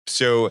 years.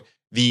 So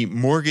the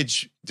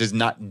mortgage does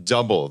not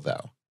double,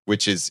 though,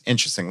 which is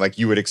interesting. Like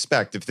you would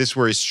expect, if this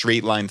were a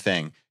straight line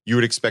thing, you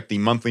would expect the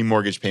monthly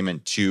mortgage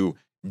payment to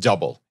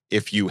double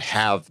if you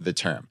have the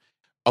term.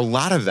 A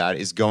lot of that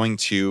is going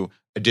to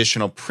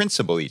additional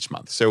principal each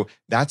month. So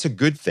that's a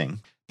good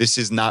thing. This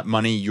is not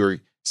money you're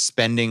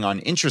spending on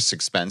interest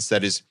expense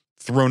that is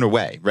thrown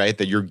away, right?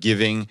 That you're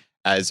giving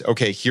as,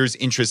 okay, here's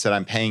interest that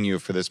I'm paying you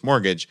for this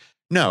mortgage.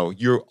 No,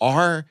 you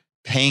are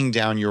paying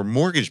down your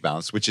mortgage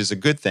balance, which is a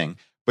good thing,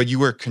 but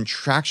you are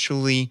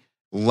contractually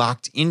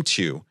locked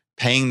into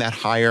paying that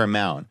higher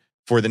amount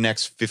for the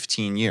next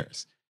 15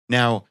 years.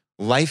 Now,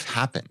 life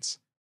happens.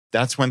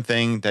 That's one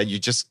thing that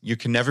you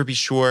can never be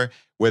sure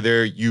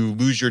whether you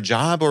lose your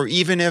job, or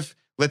even if,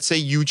 let's say,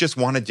 you just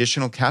want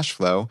additional cash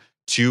flow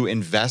to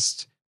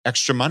invest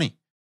extra money,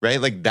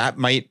 right? Like that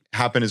might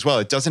happen as well.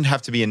 It doesn't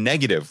have to be a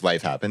negative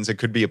life happens. It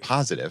could be a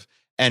positive.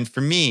 And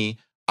for me,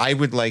 I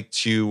would like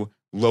to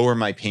lower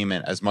my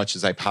payment as much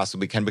as I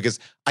possibly can, because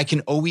I can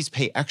always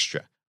pay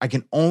extra. I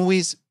can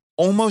always,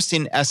 almost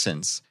in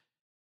essence,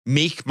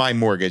 make my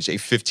mortgage a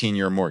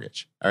 15-year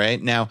mortgage. All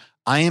right. Now,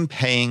 I am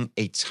paying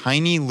a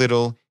tiny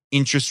little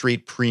interest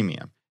rate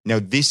premium. Now,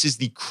 this is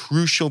the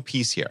crucial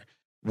piece here.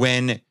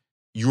 When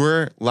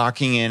you're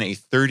locking in a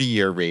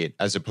 30-year rate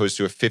as opposed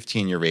to a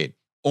 15-year rate,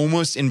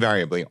 almost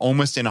invariably,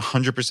 almost in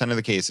 100% of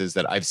the cases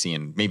that I've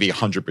seen, maybe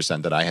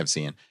 100% that I have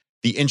seen,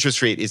 the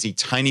interest rate is a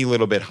tiny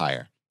little bit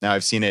higher. Now,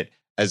 I've seen it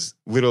as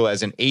little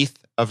as an eighth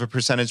of a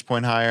percentage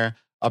point higher,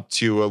 up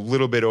to a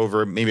little bit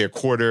over maybe a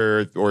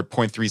quarter or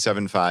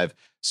 0.375.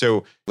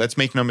 So let's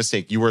make no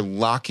mistake, you are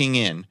locking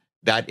in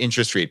that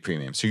interest rate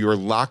premium. So you are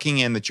locking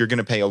in that you're going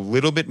to pay a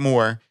little bit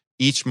more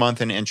each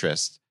month in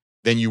interest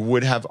than you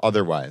would have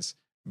otherwise.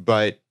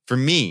 But for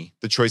me,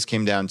 the choice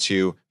came down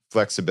to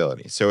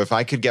flexibility. So if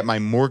I could get my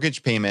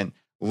mortgage payment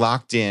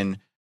locked in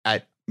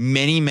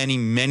many, many,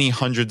 many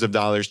hundreds of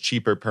dollars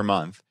cheaper per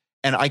month.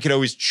 And I could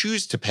always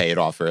choose to pay it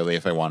off early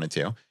if I wanted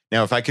to.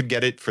 Now, if I could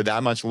get it for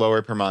that much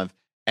lower per month,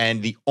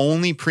 and the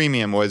only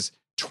premium was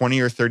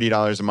 $20 or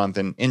 $30 a month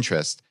in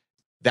interest,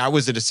 that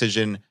was a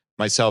decision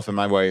myself and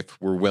my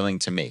wife were willing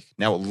to make.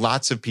 Now,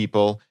 lots of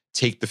people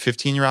take the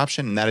 15-year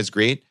option, and that is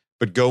great,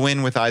 but go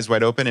in with eyes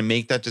wide open and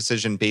make that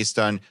decision based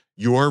on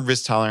your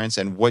risk tolerance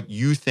and what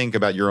you think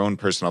about your own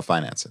personal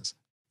finances.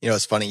 You know,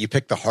 it's funny. You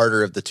pick the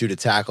harder of the two to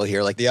tackle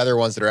here. Like the other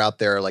ones that are out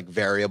there are like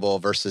variable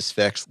versus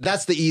fixed.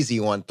 That's the easy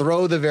one.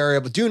 Throw the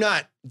variable. Do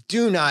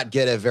not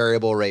get a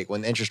variable rate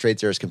when interest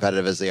rates are as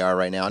competitive as they are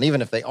right now. And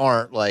even if they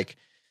aren't, like,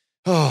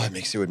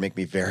 it would make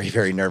me very,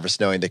 very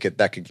nervous knowing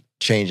that could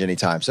change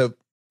anytime. So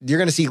you're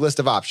going to see list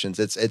of options.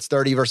 It's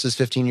 30 versus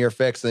 15-year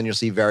fixed. Then you'll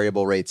see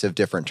variable rates of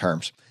different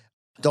terms.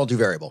 Don't do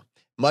variable.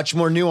 Much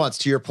more nuanced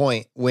to your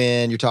point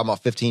when you're talking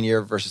about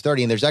 15-year versus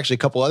 30. And there's actually a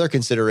couple other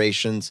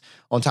considerations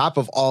on top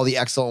of all the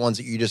excellent ones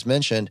that you just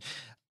mentioned.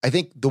 I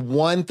think the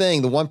one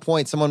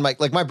point someone might,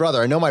 like my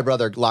brother, I know my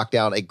brother locked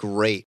down a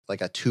great,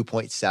 like a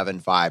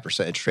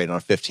 2.75% interest rate on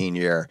a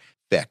 15-year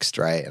fixed,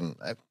 right? And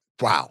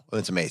wow,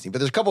 it's amazing. But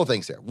there's a couple of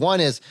things there. One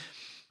is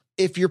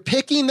if you're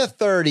picking the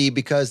 30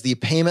 because the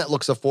payment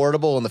looks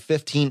affordable and the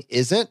 15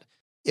 isn't,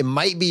 it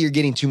might be you're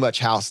getting too much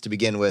house to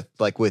begin with,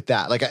 like with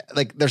that.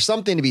 Like there's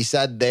something to be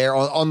said there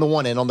on the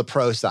one end, on the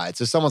pro side.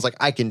 So someone's like,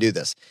 I can do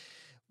this.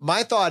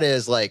 My thought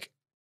is like,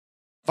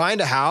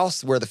 find a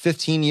house where the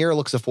 15-year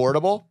looks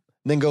affordable,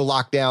 then go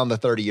lock down the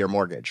 30-year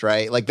mortgage,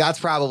 right? Like that's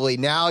probably,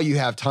 now you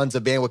have tons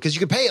of bandwidth because you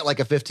can pay it like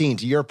a 15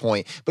 to your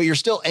point, but you're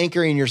still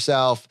anchoring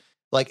yourself.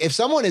 Like if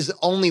someone is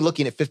only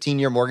looking at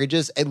 15-year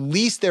mortgages, at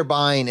least they're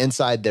buying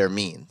inside their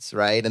means,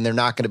 right? And they're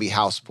not going to be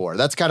house poor.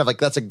 That's kind of like,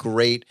 that's a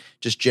great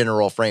just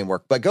general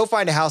framework. But go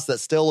find a house that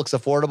still looks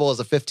affordable as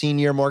a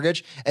 15-year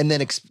mortgage and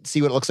then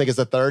see what it looks like as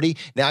a 30.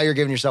 Now you're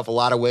giving yourself a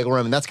lot of wiggle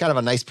room. And that's kind of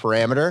a nice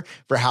parameter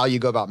for how you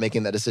go about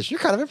making that decision. You're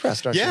kind of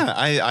impressed, aren't you? Yeah,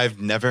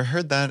 I've never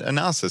heard that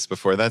analysis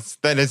before. That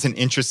is an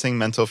interesting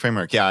mental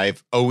framework. Yeah,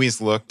 I've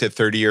always looked at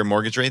 30-year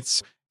mortgage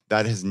rates.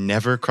 That has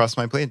never crossed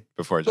my plate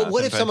before, Jonathan. But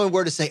what if someone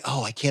were to say,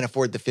 I can't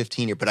afford the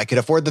 15-year, but I could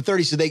afford the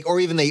 30. So or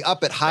even they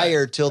up it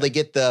higher till they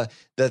get the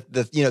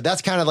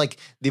that's kind of like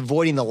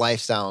avoiding the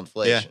lifestyle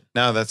inflation. Yeah,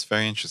 no, that's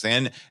very interesting.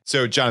 And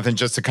so, Jonathan,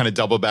 just to kind of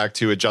double back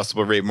to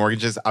adjustable rate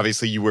mortgages,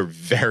 obviously you were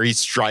very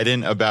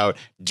strident about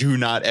do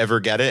not ever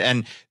get it.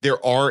 And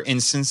there are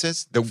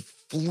instances, though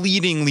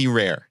fleetingly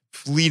rare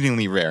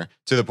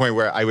to the point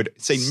where I would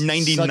say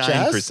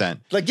 99%.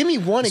 Like, give me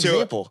one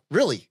example,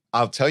 really.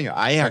 I'll tell you,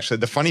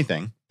 the funny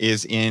thing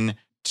is in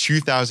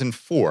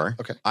 2004,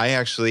 I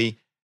actually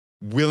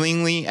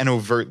willingly and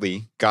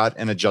overtly got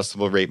an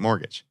adjustable rate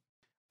mortgage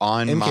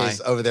on case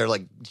over there,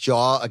 like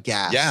jaw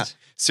aghast. Yeah.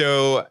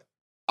 So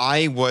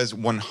I was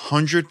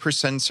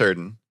 100%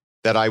 certain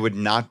that I would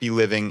not be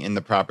living in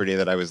the property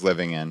that I was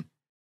living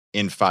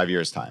in 5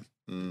 years' time.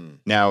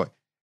 Now,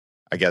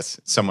 I guess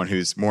someone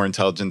who's more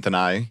intelligent than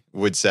I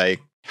would say,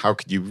 how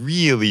could you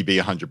really be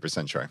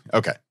 100% sure?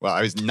 Okay, well,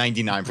 I was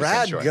 99%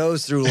 Brad sure. Brad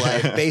goes through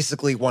life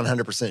basically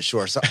 100%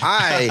 sure. So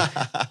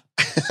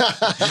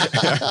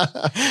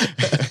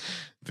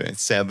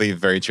sadly,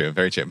 very true.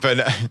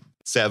 But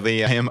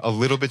sadly, I am a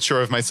little bit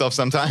sure of myself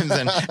sometimes,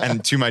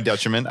 and to my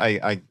detriment,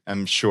 I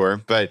am sure.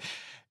 But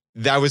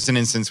that was an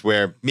instance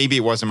where maybe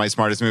it wasn't my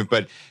smartest move,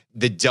 but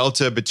the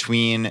delta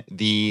between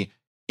the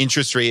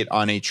interest rate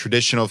on a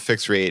traditional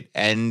fixed rate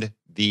and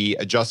the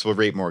adjustable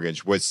rate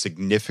mortgage was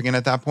significant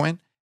at that point.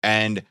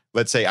 And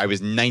let's say I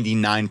was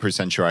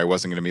 99% sure I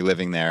wasn't going to be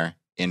living there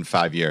in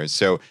 5 years.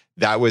 So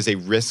that was a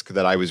risk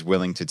that I was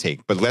willing to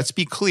take. But let's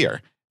be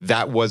clear,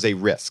 that was a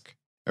risk,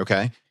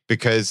 okay?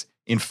 Because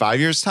in 5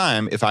 years'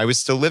 time, if I was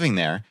still living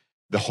there,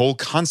 the whole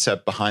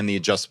concept behind the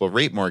adjustable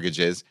rate mortgage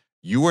is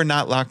you are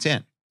not locked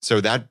in.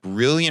 So that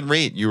brilliant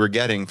rate you were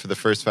getting for the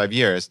first 5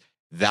 years,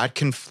 that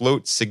can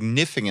float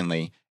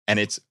significantly, and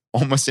it's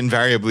almost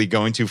invariably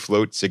going to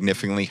float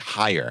significantly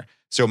higher.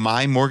 So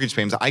my mortgage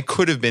payments, I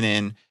could have been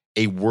in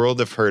a world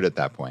of hurt at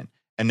that point.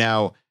 And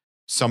now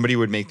somebody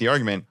would make the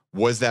argument,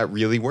 was that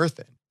really worth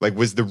it? Like,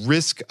 was the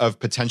risk of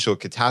potential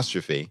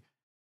catastrophe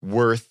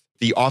worth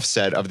the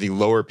offset of the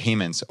lower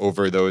payments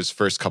over those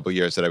first couple of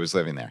years that I was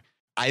living there?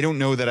 I don't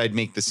know that I'd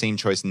make the same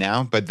choice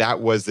now, but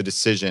that was the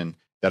decision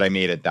that I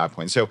made at that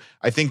point. So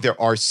I think there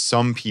are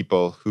some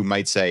people who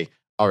might say,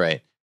 all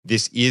right,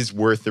 this is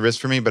worth the risk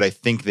for me, but I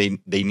think they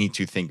need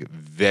to think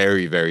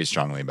very, very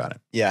strongly about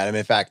it. Yeah. And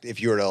in fact, if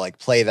you were to like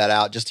play that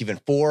out just even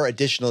 4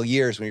 additional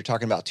years, when you're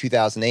talking about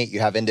 2008, you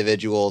have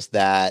individuals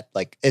that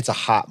like, it's a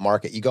hot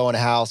market. You go in a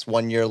house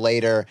 1 year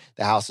later,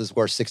 the house is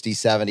worth $60,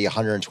 $70,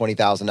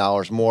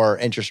 $120,000 more.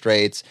 Interest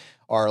rates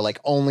are like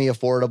only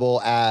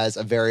affordable as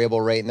a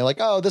variable rate. And they're like,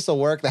 oh, this will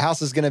work. The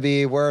house is going to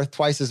be worth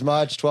twice as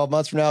much 12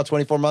 months from now,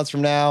 24 months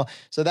from now.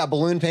 So that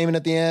balloon payment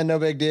at the end, no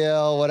big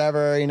deal,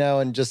 whatever,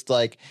 and just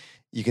like,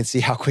 you can see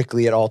how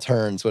quickly it all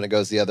turns when it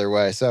goes the other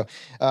way. So,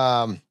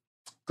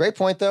 great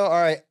point though.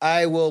 All right.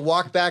 I will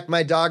walk back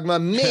my dogma.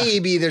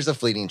 Maybe there's a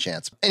fleeting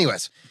chance.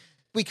 Anyways,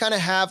 we kind of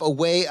have a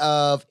way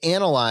of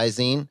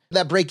analyzing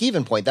that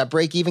break-even point, that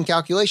break-even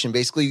calculation.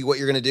 Basically, what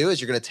you're going to do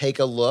is you're going to take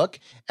a look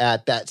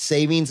at that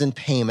savings and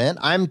payment.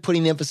 I'm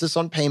putting the emphasis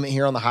on payment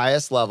here on the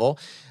highest level.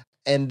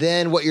 And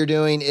then what you're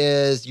doing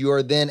is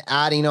you're then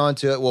adding on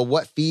to it, well,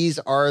 what fees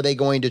are they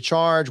going to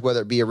charge,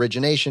 whether it be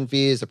origination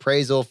fees,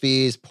 appraisal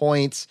fees,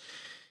 points,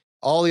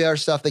 all the other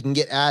stuff that can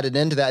get added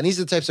into that. And these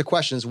are the types of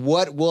questions.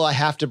 What will I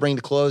have to bring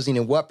to closing,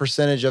 and what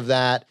percentage of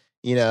that,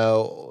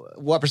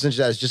 what percentage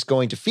of that is just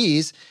going to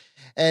fees?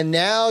 And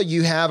now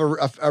you have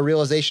a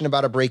realization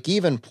about a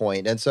break-even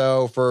point. And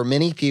so for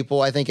many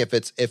people, I think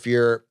if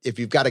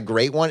you've got a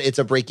great one, it's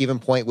a break-even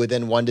point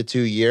within 1 to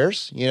 2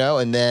 years,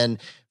 and then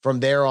from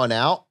there on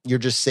out, you're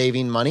just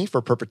saving money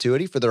for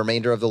perpetuity for the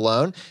remainder of the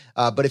loan.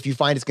 But if you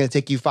find it's going to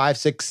take you 5,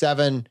 6,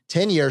 7,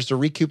 10 years to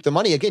recoup the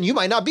money, again, you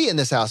might not be in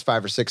this house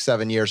 5 or 6,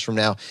 7 years from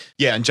now.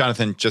 Yeah. And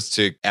Jonathan, just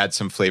to add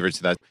some flavor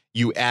to that,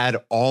 you add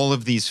all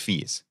of these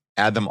fees,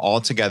 add them all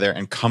together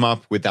and come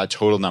up with that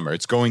total number.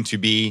 It's going to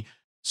be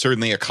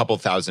certainly a couple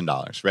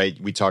 $1,000s, right?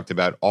 We talked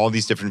about all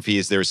these different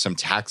fees. There's some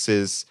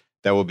taxes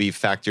that will be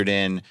factored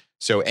in.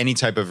 So any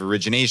type of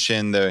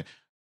origination,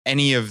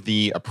 any of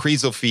the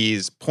appraisal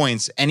fees,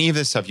 points, any of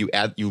this stuff,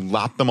 you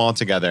lop them all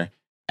together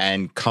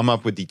and come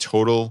up with the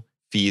total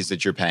fees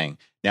that you're paying.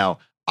 Now,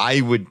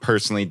 I would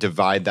personally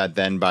divide that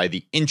then by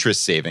the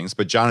interest savings,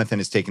 but Jonathan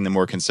is taking the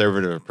more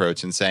conservative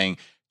approach and saying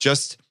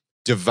just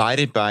divide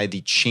it by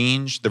the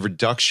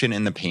reduction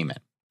in the payment.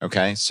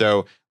 Okay.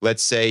 So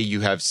let's say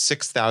you have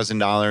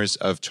 $6,000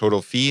 of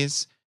total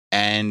fees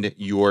and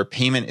your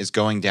payment is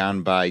going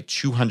down by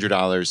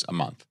 $200 a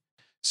month.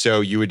 So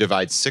you would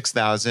divide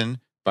 6,000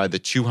 by the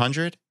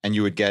 200 and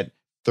you would get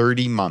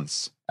 30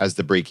 months as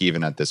the break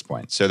even at this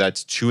point. So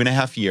that's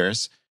 2.5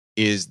 years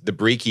is the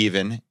break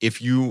even.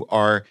 If you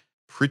are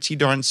pretty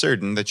darn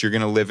certain that you're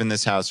going to live in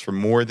this house for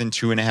more than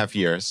 2.5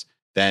 years,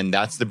 then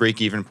that's the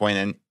break even point.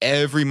 And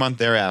every month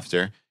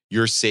thereafter,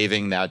 you're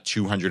saving that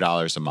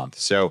 $200 a month.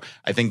 So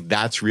I think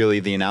that's really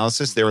the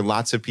analysis. There are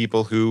lots of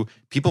people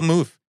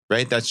move,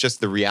 right? That's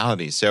just the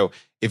reality. So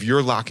if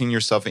you're locking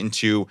yourself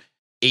into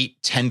 $8,000,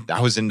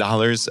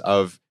 $10,000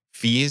 of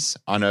fees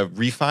on a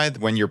refi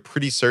when you're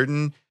pretty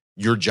certain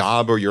your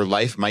job or your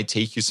life might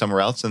take you somewhere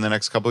else in the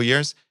next couple of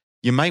years,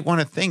 you might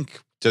want to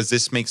think, does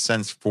this make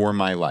sense for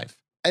my life?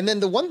 And then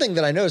the one thing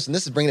that I noticed, and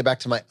this is bringing it back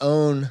to my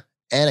own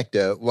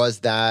anecdote, was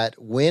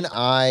that when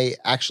I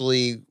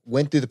actually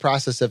went through the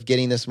process of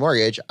getting this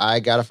mortgage, I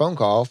got a phone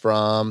call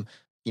from,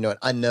 an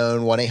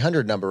unknown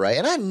 1-800 number, right?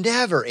 And I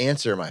never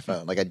answer my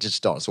phone. Like I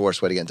just don't. It's the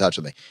worst way to get in touch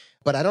with me.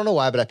 But I don't know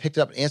why, but I picked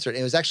it up and answered. And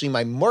it was actually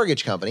my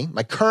mortgage company,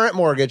 my current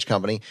mortgage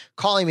company,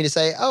 calling me to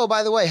say, oh,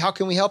 by the way, how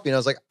can we help you? And I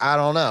was like, I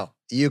don't know.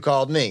 You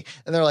called me.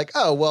 And they're like,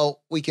 oh,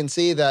 well, we can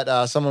see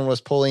that someone was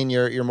pulling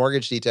your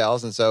mortgage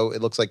details. And so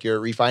it looks like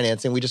you're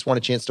refinancing. We just want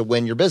a chance to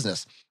win your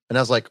business. And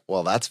I was like,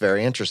 well, that's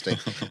very interesting.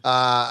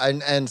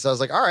 And so I was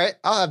like, all right,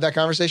 I'll have that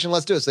conversation.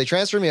 Let's do it. So they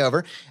transferred me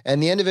over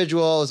and the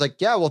individual was like,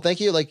 yeah, well,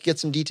 thank you. Like get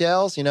some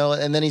details,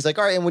 and then he's like,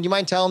 all right. And would you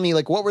mind telling me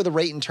what were the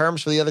rate and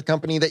terms for the other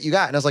company that you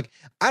got? And I was like,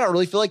 I don't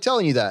really feel like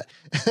telling you that.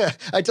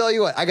 I tell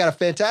you what, I got a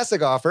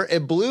fantastic offer.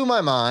 It blew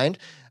my mind.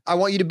 I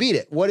want you to beat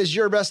it. What is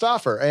your best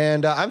offer?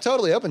 And I'm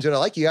totally open to it. I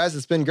like you guys.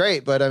 It's been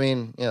great. But I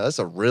mean, that's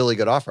a really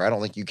good offer. I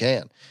don't think you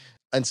can.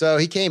 And so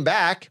he came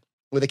back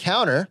with a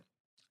counter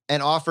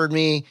and offered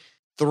me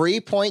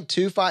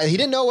 3.25. He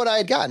didn't know what I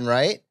had gotten,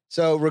 right?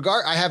 So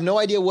I have no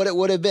idea what it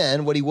would have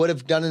been, what he would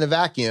have done in a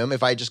vacuum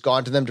if I had just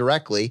gone to them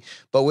directly.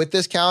 But with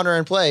this counter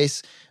in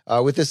place,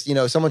 with this,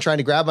 someone trying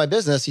to grab my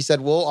business, he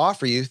said, we'll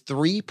offer you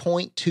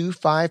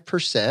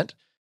 3.25%.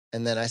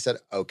 And then I said,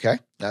 okay,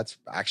 that's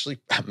actually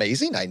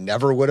amazing. I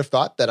never would have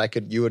thought that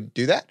you would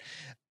do that.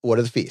 What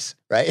are the fees,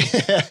 right?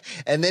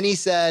 And then he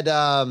said,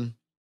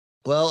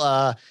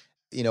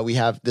 we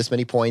have this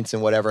many points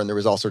and whatever. And there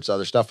was all sorts of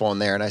other stuff on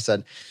there. And I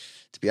said,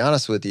 to be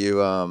honest with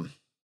you,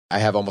 I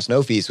have almost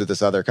no fees with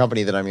this other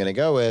company that I'm going to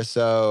go with.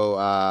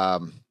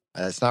 So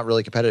it's not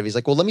really competitive. He's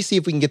like, well, let me see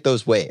if we can get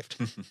those waived,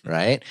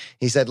 right?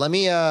 He said,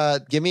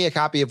 give me a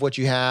copy of what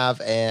you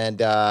have.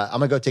 And I'm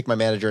going to go take my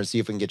manager and see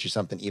if we can get you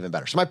something even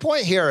better. So my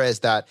point here is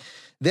that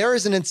there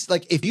is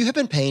if you have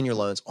been paying your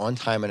loans on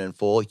time and in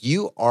full,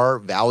 you are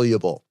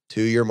valuable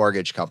to your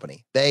mortgage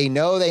company. They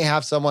know they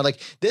have someone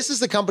this is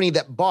the company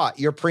that bought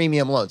your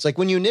premium loans. Like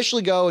when you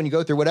initially go and you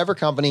go through whatever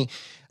company,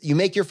 you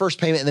make your first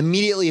payment and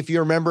immediately, if you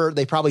remember,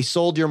 they probably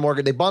sold your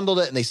mortgage, they bundled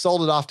it and they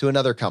sold it off to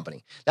another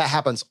company. That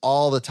happens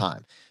all the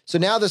time. So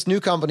now this new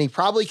company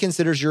probably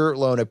considers your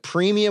loan a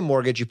premium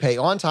mortgage. You pay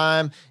on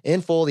time,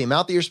 in full, the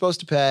amount that you're supposed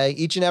to pay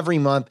each and every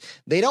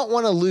month. They don't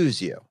want to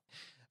lose you.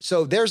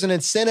 So there's an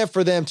incentive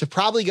for them to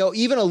probably go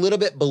even a little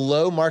bit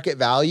below market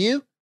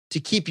value to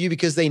keep you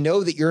because they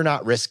know that you're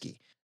not risky.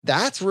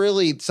 That's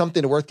really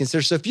something to worth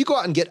consider. So if you go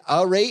out and get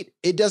a rate,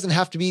 it doesn't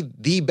have to be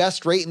the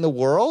best rate in the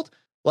world.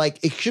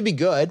 It should be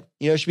good,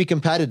 it should be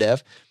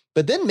competitive,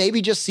 but then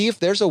maybe just see if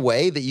there's a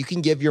way that you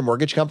can give your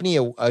mortgage company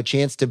a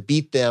chance to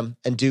beat them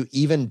and do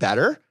even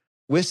better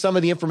with some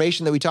of the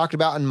information that we talked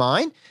about in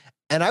mind.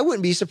 And I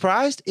wouldn't be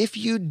surprised if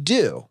you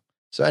do.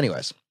 So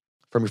anyways,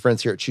 from your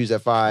friends here at Choose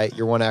FI,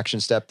 your one action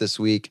step this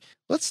week.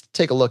 Let's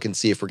take a look and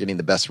see if we're getting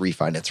the best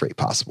refinance rate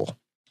possible.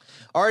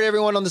 All right,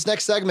 everyone, on this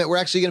next segment, we're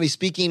actually going to be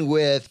speaking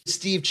with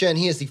Steve Chen.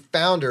 He is the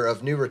founder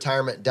of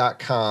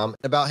NewRetirement.com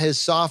about his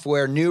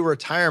software,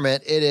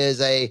 NewRetirement. It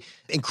is a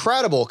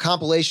incredible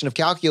compilation of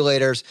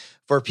calculators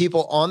for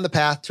people on the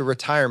path to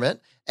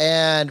retirement.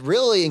 And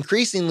really,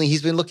 increasingly,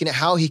 he's been looking at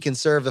how he can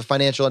serve the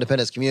financial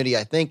independence community.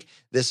 I think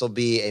this will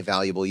be a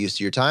valuable use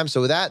of your time.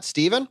 So with that,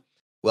 Stephen,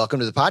 welcome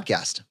to the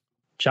podcast.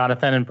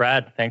 Jonathan and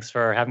Brad, thanks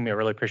for having me. I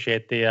really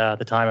appreciate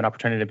the time and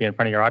opportunity to be in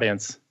front of your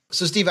audience.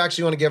 So Steve, I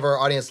actually want to give our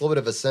audience a little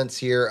bit of a sense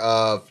here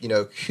of,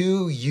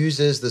 who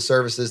uses the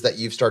services that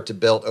you've started to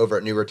build over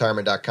at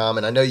NewRetirement.com.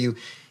 And I know you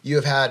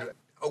have had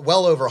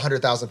well over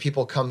 100,000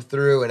 people come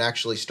through and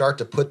actually start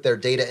to put their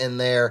data in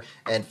there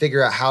and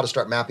figure out how to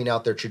start mapping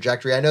out their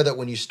trajectory. I know that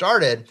when you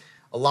started,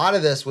 a lot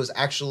of this was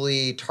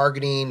actually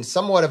targeting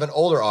somewhat of an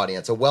older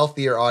audience, a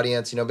wealthier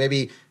audience,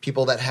 maybe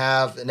people that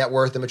have a net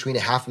worth in between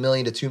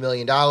 $500,000 to $2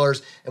 million.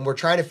 And we're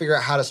trying to figure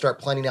out how to start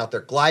planning out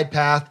their glide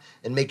path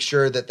and make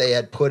sure that they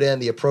had put in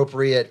the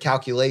appropriate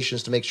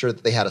calculations to make sure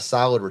that they had a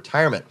solid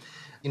retirement.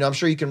 I'm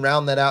sure you can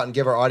round that out and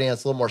give our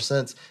audience a little more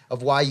sense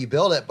of why you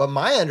build it. But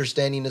my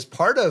understanding is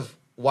part of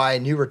why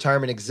New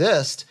Retirement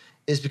exists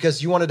is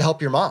because you wanted to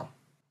help your mom.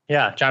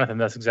 Yeah, Jonathan,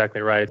 that's exactly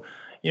right.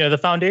 The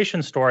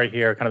foundation story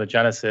here, kind of the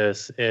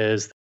genesis,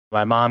 is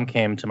my mom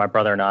came to my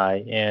brother and I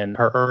in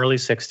her early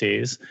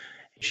 60s.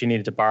 She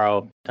needed to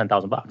borrow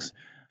 $10,000.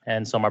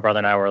 And so my brother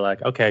and I were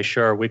like, okay,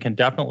 sure, we can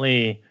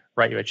definitely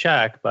write you a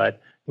check,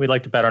 but we'd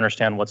like to better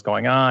understand what's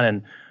going on.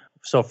 And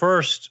so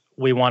first,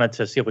 we wanted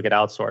to see if we could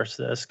outsource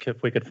this,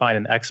 if we could find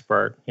an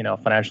expert,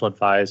 financial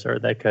advisor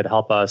that could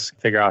help us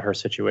figure out her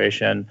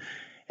situation.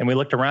 And we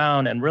looked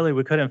around and really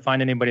we couldn't find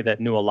anybody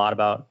that knew a lot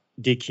about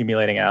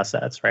decumulating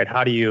assets, right?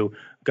 How do you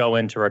go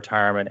into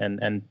retirement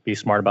and be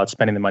smart about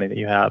spending the money that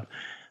you have?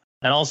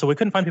 And also, we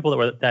couldn't find people that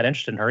were that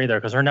interested in her either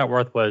because her net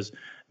worth was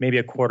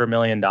maybe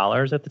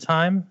 $250,000 at the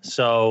time.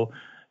 So,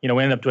 we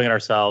ended up doing it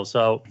ourselves.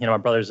 So, my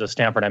brother's a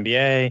Stanford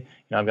MBA.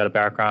 I've got a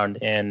background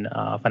in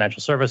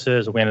financial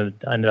services. We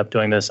ended up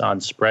doing this on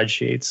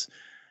spreadsheets.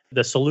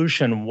 The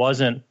solution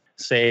wasn't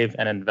save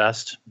and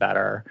invest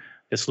better.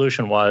 The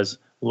solution was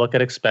look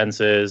at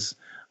expenses,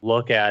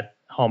 look at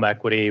home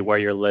equity, where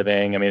you're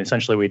living. I mean,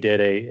 essentially,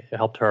 we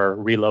helped her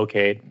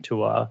relocate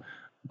to a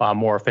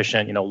more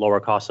efficient, lower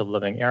cost of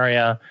living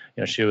area.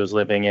 She was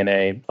living in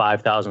a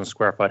 5,000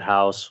 square foot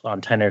house on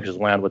 10 acres of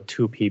land with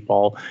 2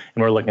 people.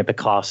 And we're looking at the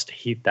cost to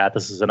heat that.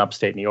 This is in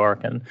upstate New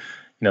York. And,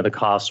 the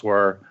costs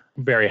were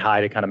very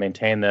high to kind of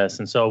maintain this.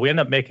 And so we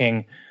ended up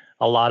making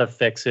a lot of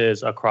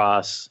fixes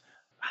across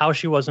how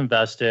she was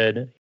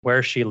invested,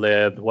 where she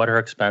lived, what her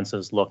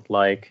expenses looked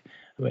like.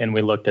 And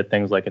we looked at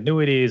things like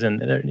annuities and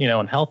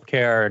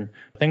healthcare and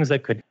things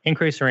that could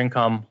increase her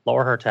income,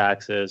 lower her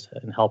taxes,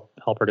 and help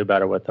her do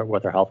better with her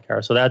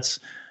healthcare. So that's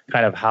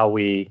kind of how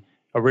we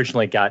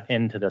originally got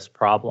into this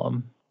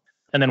problem.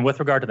 And then with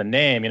regard to the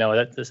name,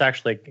 this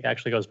actually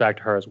goes back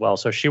to her as well.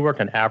 So she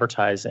worked in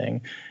advertising,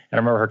 and I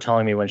remember her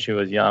telling me when she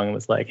was young, it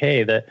was like,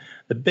 hey, the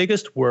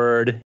biggest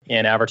word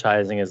in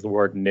advertising is the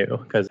word new,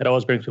 because it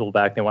always brings people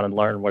back. They want to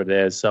learn what it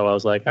is. So I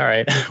was like, all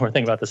right, we're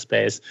thinking about the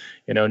space,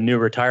 New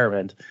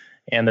Retirement.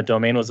 And the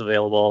domain was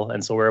available.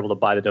 And so we were able to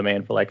buy the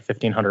domain for like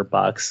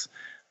 $1,500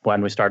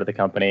 when we started the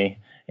company.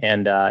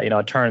 And,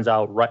 it turns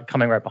out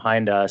coming right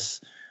behind us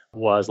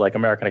was like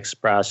American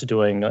Express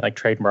doing like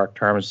trademark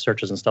terms,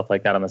 searches and stuff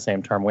like that on the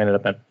same term. We ended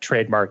up at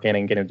trademarking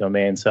and getting a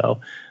domain.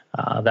 So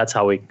that's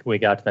how we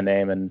got to the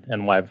name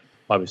and why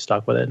we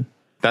stuck with it.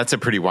 That's a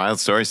pretty wild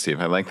story, Steve.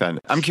 I like that.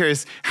 I'm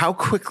curious, how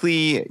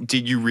quickly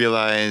did you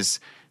realize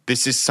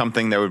this is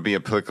something that would be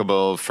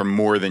applicable for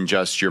more than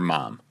just your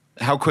mom?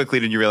 How quickly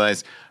did you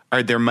realize, all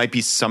right, there might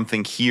be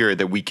something here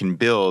that we can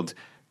build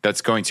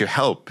that's going to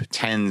help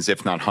tens,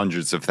 if not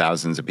hundreds of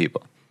thousands of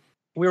people?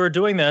 We were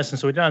doing this, and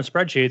so we did it on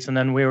spreadsheets, and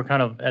then we were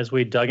kind of, as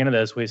we dug into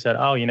this, we said,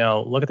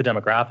 look at the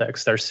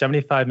demographics. There's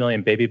 75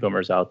 million baby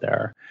boomers out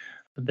there.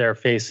 They're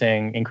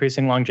facing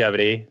increasing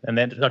longevity, and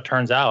then it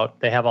turns out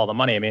they have all the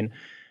money. I mean,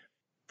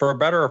 for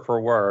better or for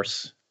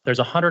worse, there's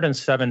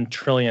 $107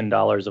 trillion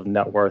of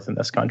net worth in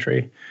this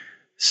country.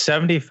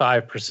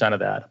 75% of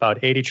that,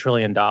 about $80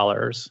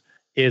 trillion,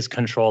 is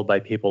controlled by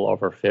people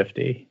over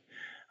 50.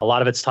 A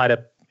lot of it's tied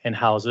up in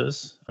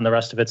houses, and the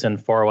rest of it's in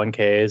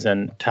 401ks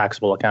and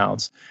taxable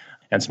accounts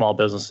and small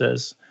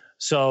businesses.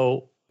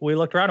 So we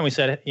looked around and we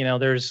said,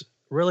 there's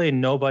really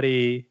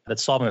nobody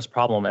that's solving this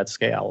problem at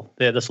scale.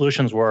 The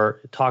solutions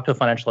were talk to a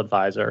financial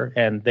advisor,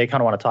 and they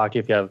kind of want to talk to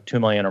you if you have 2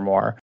 million or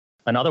more.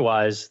 And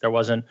otherwise, there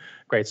wasn't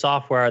great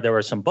software. There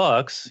were some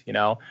books,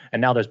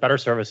 and now there's better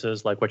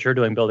services like what you're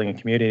doing, building a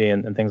community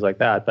and things like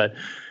that. But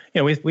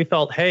we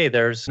felt, hey,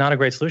 there's not a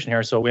great solution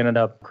here. So we ended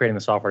up creating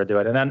the software to do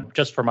it. And then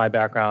just for my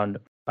background,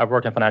 I've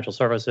worked in financial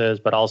services,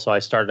 but also I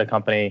started a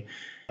company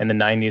in the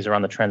 90s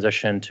around the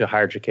transition to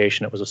higher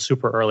education. It was a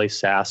super early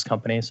SaaS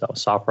company, so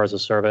software as a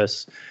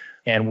service.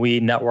 And we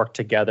networked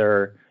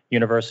together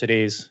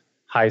universities,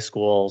 high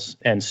schools,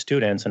 and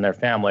students and their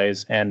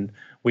families. And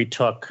we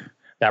took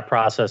that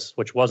process,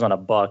 which was on a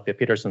book, the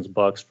Peterson's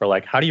books, for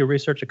like, how do you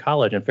research a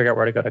college and figure out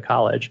where to go to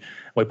college?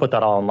 We put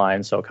that all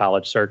online. So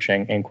college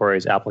searching,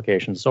 inquiries,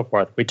 applications, and so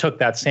forth. We took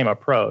that same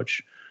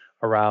approach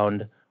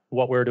around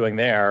what we're doing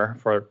there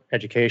for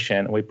education,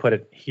 and we put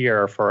it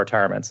here for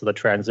retirement. So the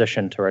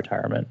transition to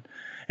retirement.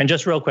 And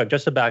just real quick,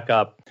 just to back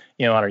up,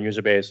 on our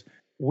user base,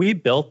 we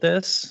built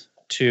this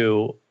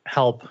to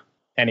help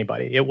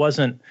anybody. It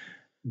wasn't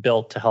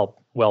built to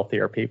help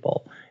wealthier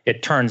people.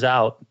 It turns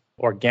out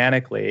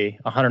organically,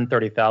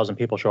 130,000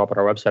 people show up at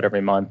our website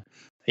every month.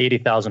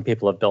 80,000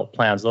 people have built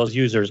plans. Those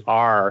users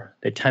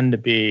they tend to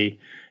be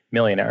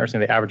millionaires,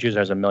 and the average user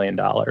has $1 million.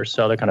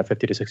 So they're kind of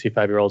 50 to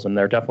 65-year-olds, and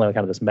they're definitely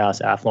kind of this mass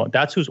affluent.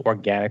 That's who's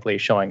organically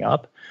showing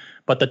up.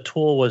 But the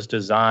tool was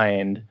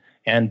designed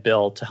and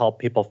built to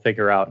help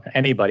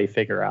anybody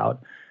figure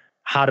out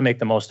how to make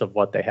the most of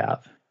what they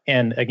have.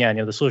 And again,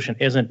 the solution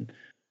isn't,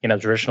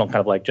 traditional kind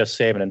of like just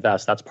save and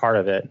invest. That's part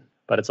of it.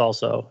 But it's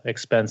also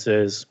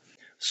expenses,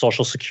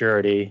 Social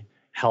Security,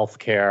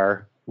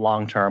 healthcare,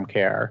 long-term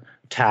care,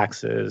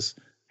 taxes,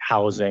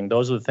 housing.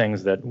 Those are the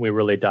things that we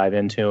really dive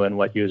into and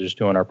what users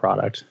do in our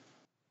product.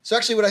 So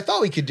actually what I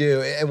thought we could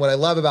do, and what I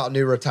love about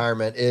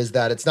NewRetirement, is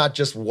that it's not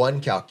just one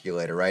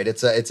calculator, right?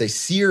 It's a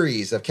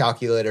series of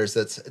calculators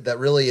that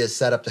really is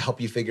set up to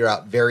help you figure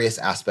out various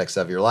aspects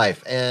of your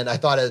life. And I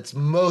thought at its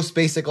most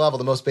basic level,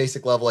 the most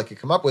basic level I could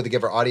come up with to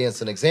give our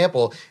audience an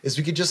example is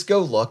we could just go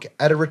look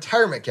at a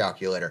retirement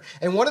calculator.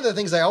 And one of the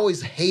things I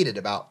always hated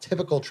about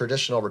typical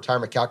traditional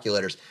retirement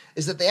calculators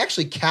is that they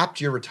actually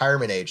capped your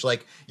retirement age.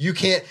 Like you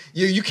can't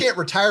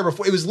retire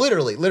before. It was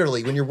literally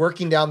when you're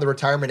working down the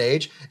retirement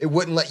age, it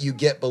wouldn't let you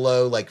get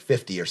below like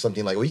 50 or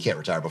something. Like, well, you can't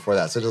retire before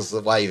that. So just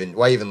why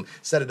even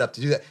set it up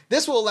to do that?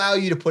 This will allow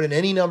you to put in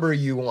any number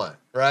you want,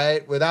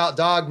 right? Without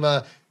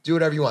dogma, do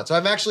whatever you want. So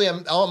I'm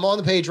on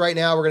the page right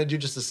now. We're going to do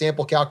just a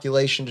sample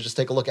calculation to just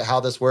take a look at how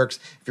this works.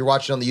 If you're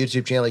watching on the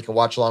YouTube channel, you can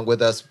watch along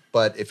with us.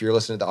 But if you're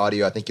listening to the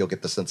audio, I think you'll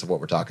get the sense of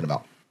what we're talking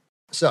about.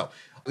 So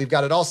we've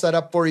got it all set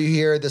up for you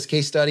here, this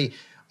case study.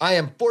 I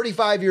am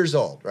 45 years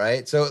old,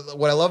 right? So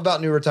what I love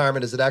about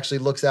NewRetirement is it actually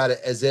looks at it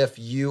as if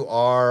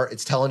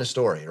it's telling a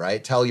story,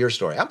 right? Tell your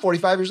story. I'm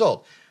 45 years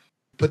old.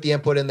 Put the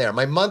input in there.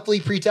 My monthly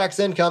pre-tax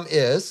income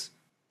is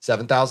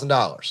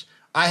 $7,000.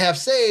 I have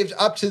saved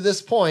up to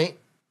this point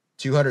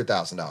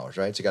 $200,000,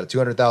 right? So you got a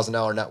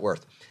 $200,000 net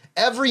worth.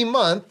 Every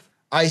month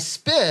I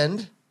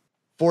spend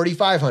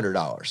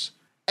 $4,500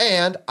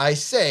 and I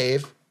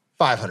save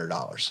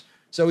 $500.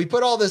 So we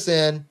put all this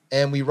in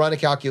and we run a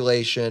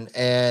calculation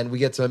and we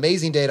get some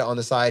amazing data on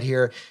the side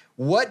here.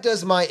 What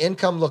does my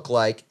income look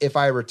like if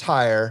I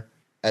retire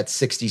at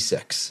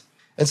 66?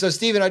 And so,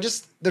 Stephen,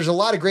 there's a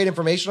lot of great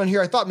information on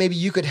here. I thought maybe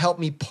you could help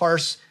me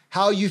parse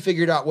how you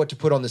figured out what to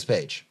put on this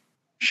page.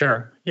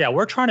 Sure. Yeah,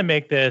 we're trying to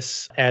make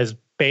this as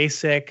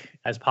basic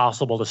as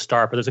possible to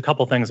start, but there's a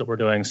couple things that we're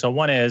doing. So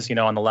one is,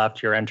 on the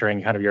left, you're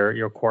entering kind of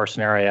your core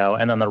scenario.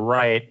 And on the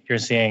right, you're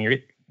seeing your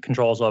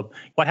controls of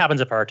what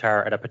happens if I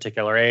retire at a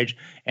particular age.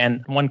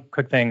 And one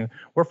quick thing,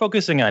 we're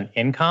focusing on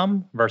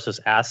income versus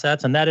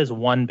assets. And that is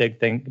one big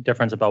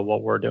difference about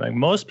what we're doing.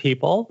 Most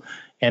people,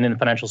 and in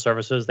financial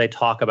services, they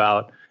talk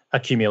about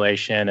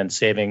accumulation and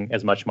saving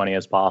as much money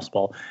as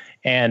possible.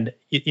 And,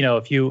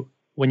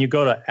 when you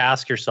go to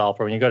ask yourself,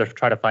 or when you go to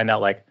try to find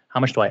out, like, how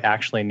much do I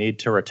actually need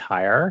to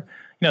retire?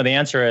 The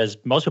answer is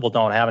most people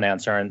don't have an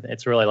answer. And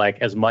it's really like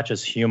as much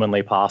as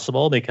humanly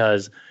possible,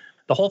 because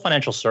the whole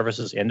financial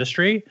services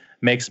industry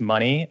makes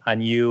money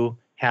on you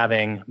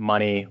having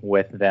money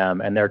with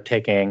them. And they're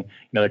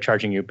they're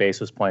charging you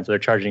basis points, or they're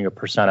charging you a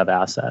percent of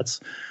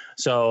assets.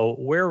 So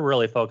we're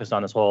really focused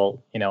on this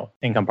whole,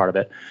 income part of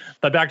it.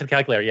 But back to the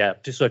calculator, yeah.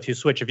 So if you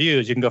switch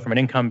views, you can go from an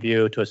income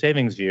view to a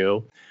savings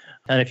view.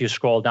 And if you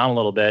scroll down a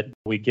little bit,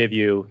 we give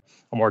you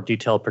a more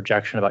detailed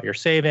projection about your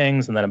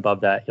savings. And then above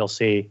that, you'll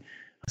see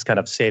this kind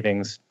of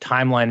savings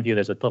timeline view.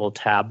 There's a little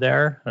tab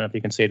there. I don't know if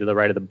you can see to the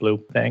right of the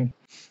blue thing.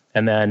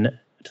 And then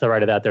to the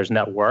right of that, there's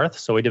net worth.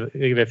 So we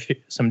give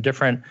some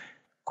different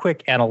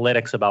quick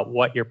analytics about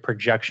what your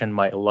projection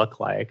might look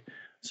like.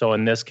 So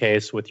in this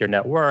case, with your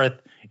net worth,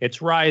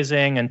 it's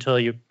rising until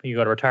you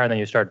go to retire, and then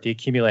you start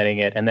decumulating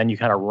it, and then you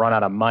kind of run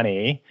out of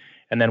money.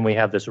 And then we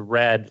have this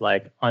red,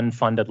 like,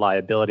 unfunded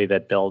liability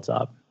that builds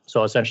up.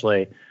 So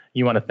essentially,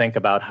 you want to think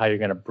about how you're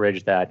going to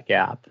bridge that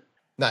gap.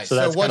 Nice.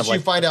 So once you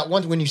find out,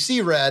 when you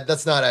see red,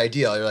 that's not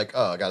ideal. You're like,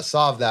 oh, I got to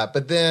solve that.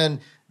 But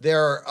then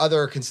there are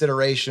other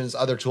considerations,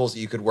 other tools that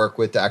you could work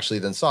with to actually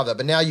then solve that.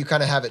 But now you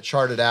kind of have it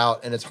charted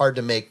out, and it's hard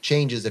to make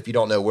changes if you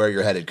don't know where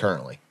you're headed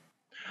currently.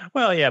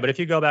 Well, yeah, but if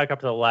you go back up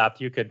to the left,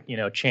 you could,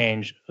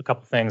 change a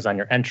couple things on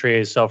your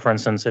entries. So for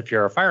instance, if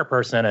you're a fire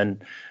person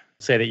and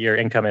say that your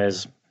income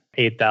is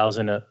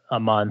 $8,000 a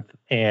month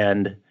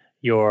and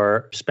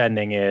your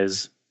spending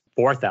is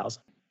 $4,000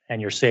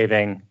 and you're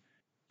saving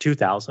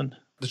 $2,000.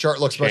 The chart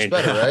looks much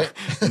better,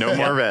 right? No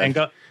more red.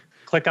 And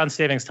click on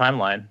savings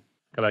timeline.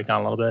 Go back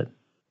down a little bit.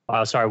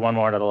 Sorry, one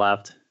more to the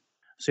left.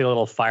 See a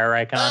little fire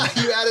icon?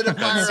 You added a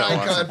fire so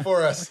icon awesome.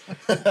 for us.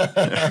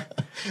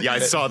 Yeah, I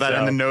saw that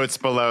in the notes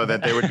below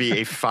that there would be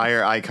a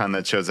fire icon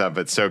that shows up.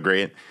 It's so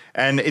great.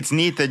 And it's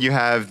neat that you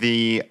have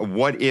the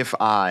what if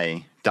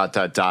I ...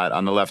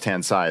 on the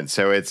left-hand side.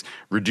 So it's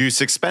reduce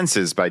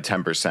expenses by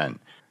 10%,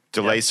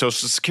 delay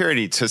Social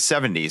Security to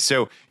 70.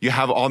 So you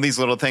have all these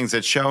little things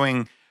that's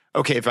showing,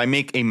 okay, if I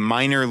make a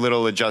minor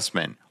little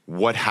adjustment,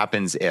 what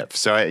happens if?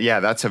 So yeah,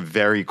 that's a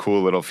very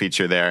cool little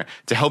feature there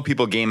to help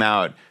people game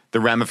out the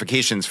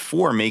ramifications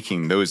for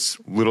making those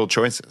little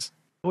choices.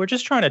 We're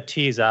just trying to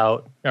tease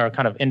out or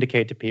kind of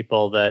indicate to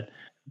people that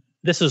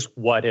this is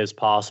what is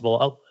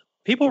possible.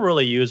 People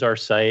really use our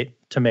site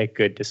to make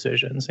good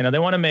decisions. They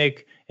want to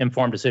make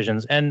informed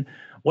decisions. And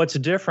what's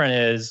different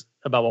is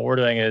about what we're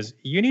doing is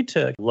you need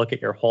to look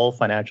at your whole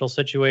financial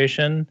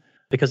situation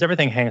because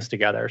everything hangs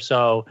together.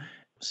 So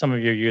some of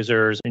your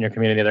users in your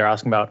community, they're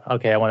asking about,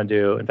 okay, I want to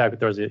do, in fact,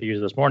 there was a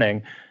user this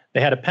morning,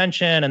 they had a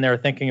pension and they were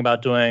thinking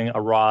about doing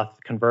a Roth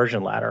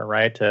conversion ladder,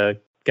 right? To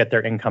get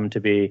their income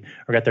to be,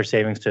 or get their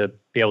savings to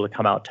be able to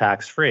come out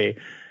tax-free.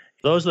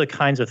 Those are the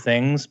kinds of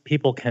things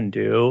people can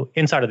do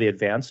inside of the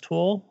advanced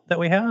tool that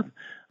we have.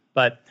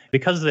 But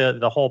because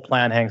the whole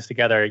plan hangs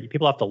together,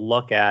 people have to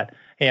look at,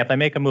 hey, if I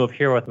make a move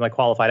here with my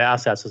qualified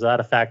assets, does that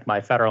affect my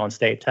federal and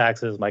state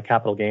taxes, my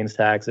capital gains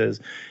taxes?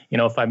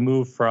 If I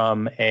move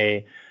from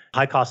a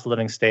high cost of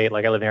living state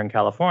like I live here in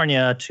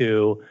California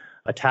to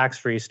a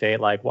tax-free state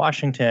like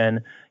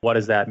Washington, what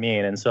does that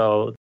mean? And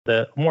so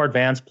the more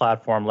advanced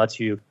platform lets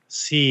you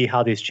see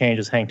how these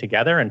changes hang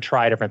together and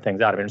try different things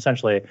out.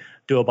 Essentially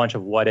do a bunch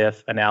of what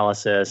if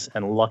analysis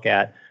and look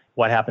at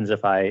what happens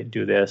if I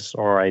do this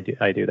or I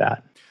do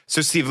that.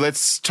 So Steve,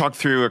 let's talk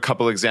through a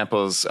couple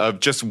examples of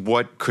just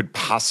what could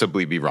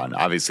possibly be run.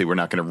 Obviously, we're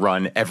not going to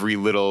run every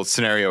little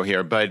scenario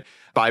here, but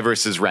buy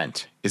versus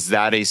rent. Is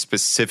that a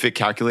specific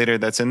calculator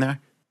that's in there?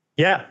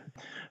 Yeah.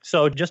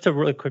 So just to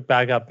really quick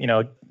back up,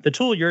 the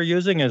tool you're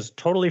using is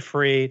totally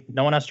free.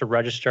 No one has to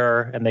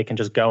register and they can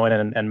just go in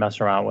and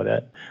mess around with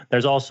it.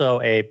 There's also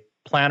a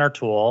planner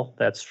tool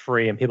that's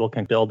free and people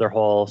can build their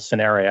whole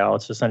scenario.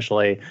 It's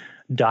essentially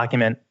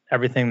document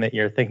everything that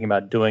you're thinking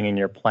about doing in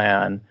your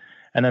plan.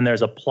 And then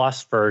there's a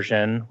plus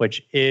version,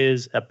 which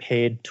is a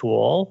paid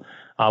tool.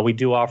 We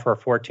do offer a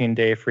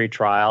 14-day free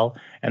trial,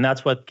 and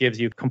that's what gives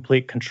you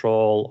complete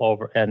control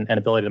over and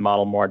ability to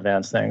model more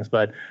advanced things.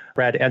 But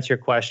Brad, to answer your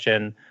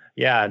question,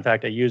 yeah, in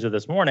fact, a user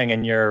this morning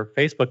in your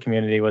Facebook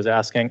community was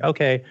asking,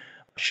 okay,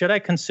 should I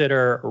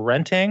consider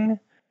renting,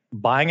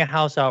 buying a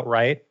house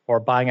outright, or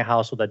buying a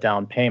house with a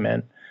down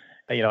payment?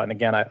 And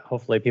again,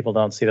 hopefully people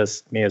don't see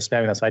me as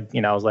spamming this.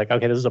 I was like,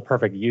 okay, this is a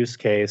perfect use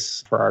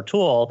case for our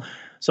tool.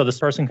 So this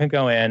person can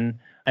go in,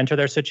 enter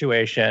their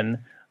situation.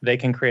 They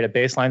can create a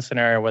baseline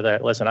scenario where they,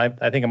 listen, I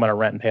think I'm going to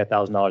rent and pay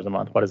 $1,000 a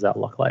month. What does that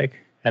look like?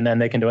 And then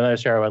they can do another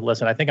scenario where,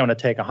 listen, I think I'm going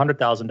to take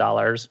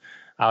 $100,000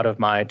 out of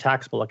my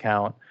taxable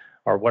account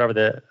or whatever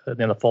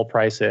the full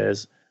price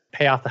is,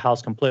 pay off the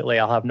house completely.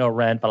 I'll have no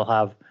rent, but I'll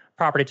have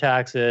property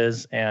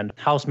taxes and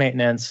house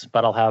maintenance,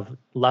 but I'll have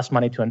less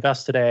money to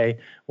invest today.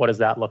 What does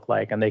that look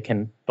like? And they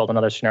can build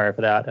another scenario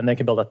for that. And they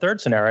can build a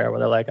third scenario where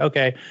they're like,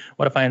 okay,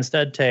 what if I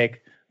instead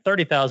take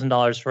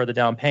 $30,000 for the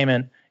down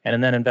payment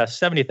and then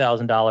invest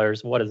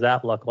 $70,000? What does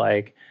that look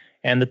like?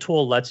 And the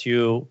tool lets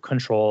you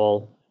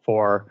control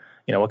for,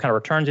 what kind of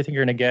returns you think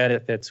you're going to get,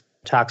 if it's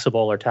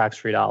taxable or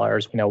tax-free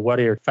dollars. What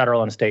are your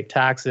federal and state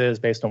taxes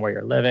based on where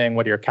you're living?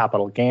 What do your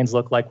capital gains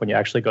look like when you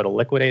actually go to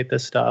liquidate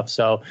this stuff?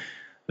 So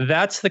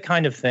that's the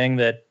kind of thing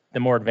that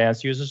the more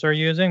advanced users are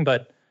using.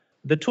 But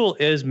the tool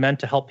is meant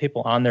to help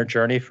people on their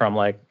journey from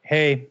like,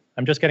 hey,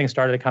 I'm just getting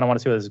started. I kind of want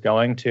to see where this is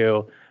going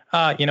to,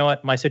 you know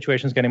what, my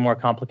situation is getting more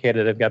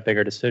complicated. I've got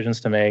bigger decisions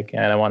to make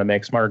and I want to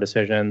make smarter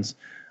decisions,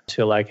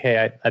 to like,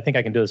 hey, I think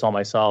I can do this all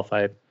myself.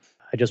 I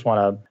just want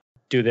to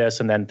do this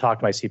and then talk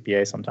to my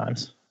CPA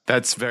sometimes.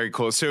 That's very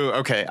cool. So,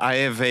 okay, I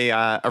have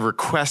a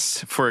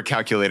request for a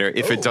calculator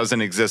if it doesn't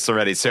exist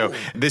already. So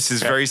this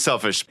is very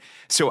selfish.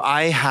 So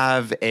I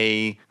have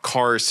a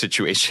car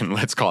situation,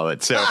 let's call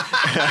it. So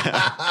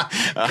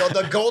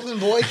the golden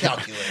boy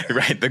calculator.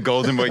 Right, the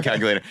golden boy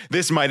calculator.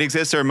 This might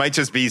exist or it might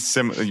just be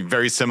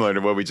very similar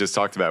to what we just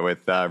talked about with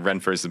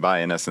rent versus buy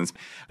in essence.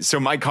 So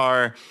my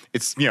car,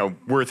 it's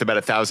worth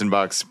about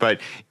 $1,000, but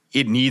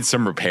it needs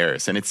some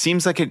repairs. And it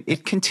seems like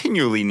it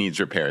continually needs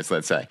repairs,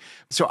 let's say.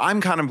 So I'm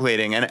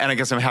contemplating, and I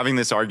guess I'm having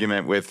this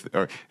argument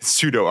or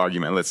pseudo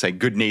argument, let's say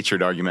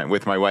good-natured argument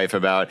with my wife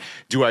about,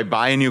 do I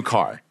buy a new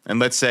car? And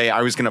let's say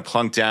I was going to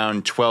plunk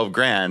down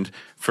 $12,000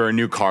 for a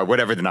new car,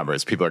 whatever the number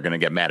is. People are going to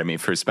get mad at me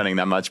for spending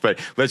that much, but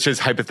let's just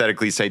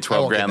hypothetically say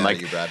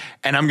 $12,000.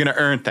 And I'm going to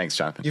earn, thanks,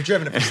 Jonathan. You've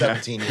driven it for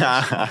 17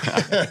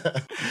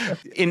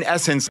 years. In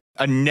essence,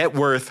 a net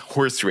worth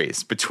horse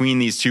race between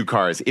these two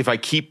cars. If I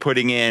keep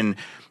putting in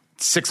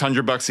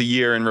 $600 a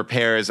year in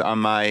repairs on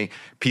my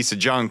piece of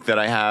junk that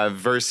I have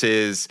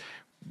versus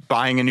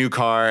buying a new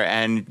car,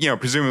 and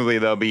presumably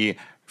there'll be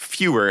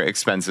fewer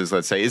expenses,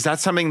 let's say. Is that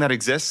something that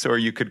exists or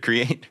you could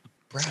create?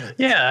 Brad.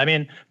 Yeah, I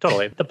mean,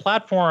 totally. The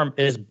platform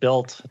is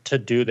built to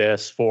do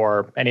this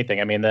for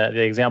anything. I mean,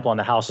 the example on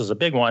the house is a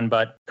big one,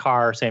 but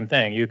car, same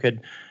thing. You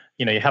could,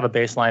 you have a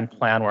baseline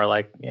plan where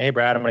like, hey,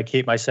 Brad, I'm going to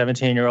keep my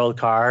 17-year-old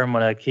car. I'm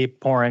going to keep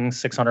pouring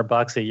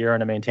 $600 a year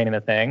into maintaining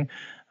the thing.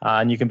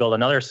 And you can build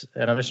another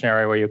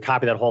scenario where you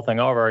copy that whole thing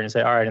over and you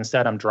say, all right,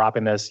 instead I'm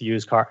dropping this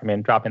used car. I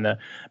mean, dropping the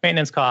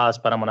maintenance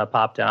cost, but I'm going to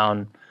pop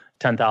down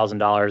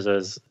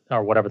 $10,000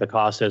 or whatever the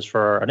cost is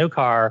for a new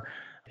car,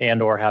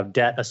 and or have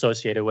debt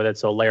associated with it.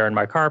 So layer in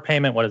my car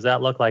payment. What does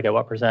that look like? At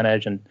what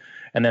percentage? And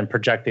then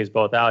project these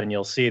both out, and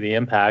you'll see the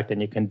impact.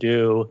 And you can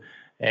do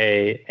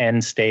a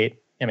end state.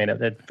 I mean,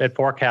 it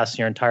forecasts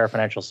your entire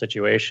financial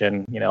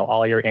situation.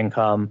 All your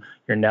income,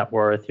 your net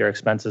worth, your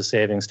expenses,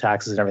 savings,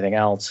 taxes, and everything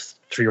else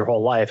through your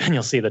whole life, and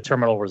you'll see the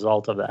terminal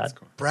result of that.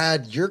 Cool.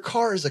 Brad, your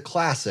car is a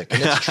classic,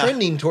 and it's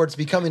trending towards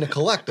becoming a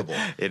collectible.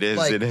 It is.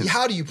 Like, it is.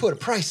 How do you put a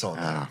price on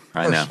that?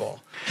 I First know. of all.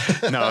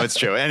 No, it's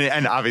true.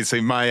 And obviously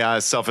my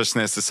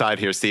selfishness aside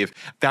here, Steve,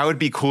 that would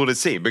be cool to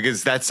see,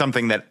 because that's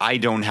something that I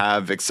don't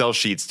have Excel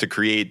sheets to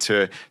create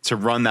to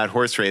run that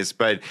horse race.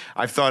 But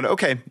I've thought,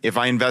 okay, if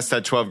I invest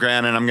that 12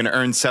 grand and I'm going to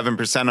earn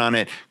 7% on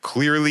it,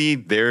 clearly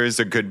there's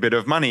a good bit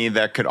of money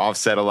that could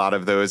offset a lot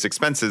of those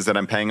expenses that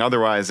I'm paying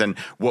otherwise. And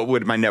what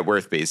would my net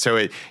worth be?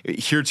 So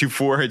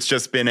heretofore, it's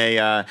just been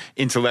a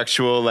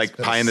intellectual, like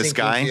pie in the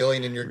sky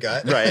feeling in your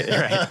gut. Right.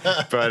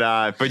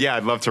 But yeah,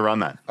 I'd love to run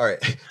that. All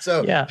right.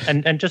 So yeah,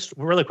 and just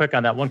really quick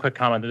on that, one quick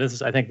comment.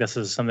 I think this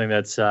is something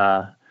that's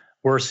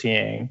we're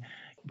seeing,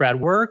 Brad.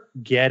 We're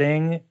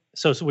getting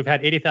so we've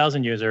had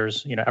 80,000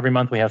 users. Every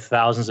month we have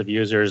thousands of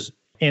users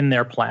in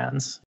their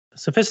plans.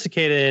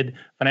 Sophisticated,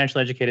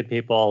 financially educated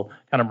people,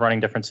 kind of running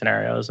different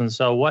scenarios. And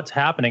so what's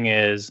happening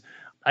is,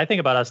 I think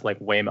about us like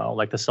Waymo,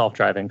 like the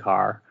self-driving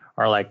car,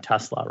 or like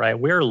Tesla, right?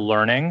 We're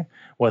learning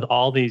with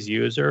all these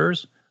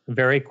users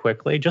very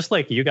quickly, just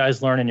like you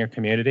guys learn in your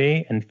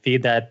community and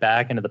feed that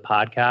back into the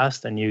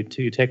podcast, and you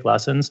take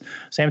lessons.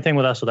 Same thing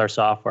with us with our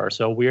software.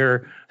 So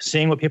we're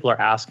seeing what people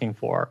are asking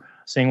for,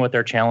 seeing what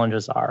their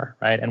challenges are,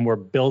 right? And we're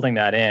building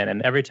that in.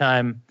 And every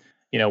time,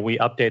 we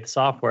update the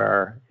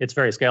software, it's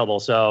very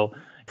scalable. So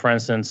for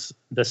instance,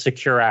 the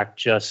Secure Act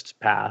just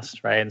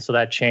passed, right? And so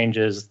that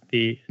changes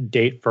the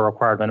date for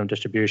required minimum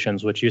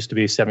distributions, which used to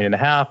be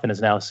 70.5 and is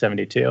now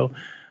 72.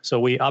 So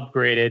we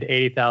upgraded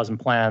 80,000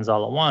 plans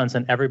all at once,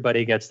 and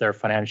everybody gets their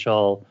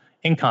financial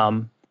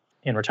income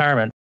in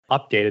retirement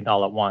updated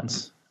all at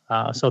once.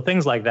 So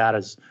things like that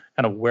is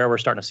kind of where we're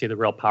starting to see the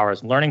real power,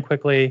 is learning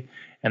quickly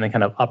and then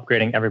kind of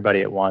upgrading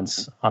everybody at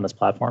once on this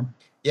platform.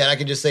 Yeah, and I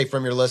can just say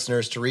from your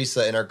listeners,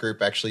 Teresa in our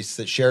group actually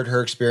shared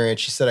her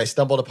experience. She said, I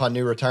stumbled upon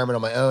NewRetirement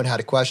on my own, had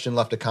a question,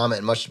 left a comment,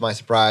 and much to my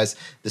surprise,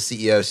 the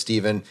CEO,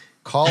 Stephen,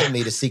 called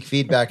me to seek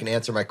feedback and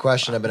answer my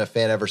question. I've been a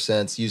fan ever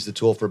since, used the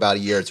tool for about a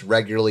year. It's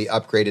regularly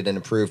upgraded and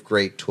improved.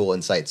 Great tool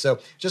insight. So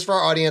just for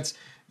our audience,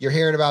 you're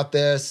hearing about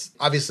this,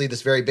 obviously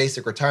this very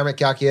basic retirement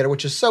calculator,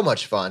 which is so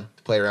much fun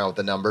to play around with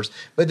the numbers,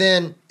 but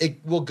then it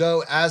will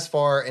go as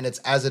far and it's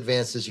as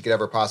advanced as you could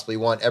ever possibly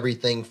want.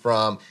 Everything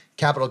from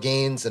capital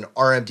gains and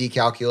RMD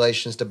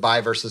calculations to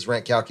buy versus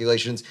rent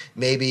calculations.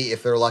 Maybe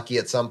if they're lucky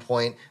at some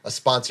point, a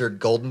sponsored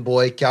Golden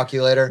Boy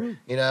calculator,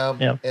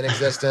 in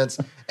existence,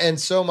 and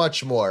so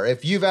much more.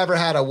 If you've ever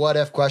had a what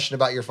if question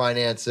about your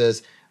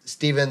finances,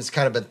 Stephen's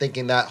kind of been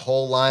thinking that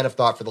whole line of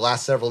thought for the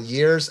last several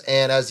years.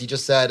 And as you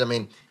just said, I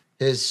mean,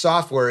 his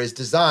software is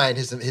designed,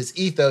 his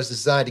ethos is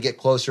designed to get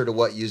closer to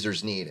what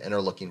users need and are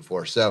looking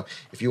for. So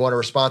if you want a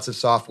responsive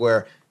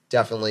software,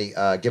 definitely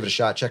give it a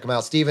shot. Check them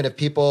out. Stephen, if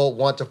people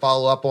want to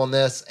follow up on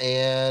this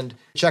and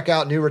check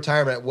out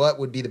NewRetirement, what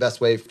would be the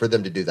best way for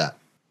them to do that?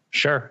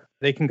 Sure.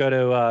 They can go to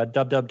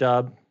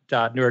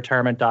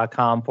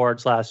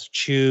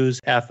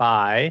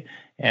www.newretirement.com/choose-FI.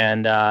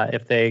 And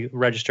if they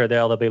register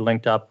there, they'll be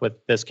linked up with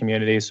this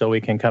community so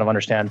we can kind of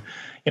understand,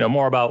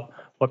 more about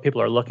what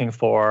people are looking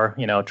for,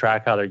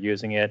 track how they're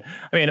using it.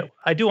 I mean,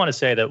 I do want to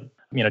say that,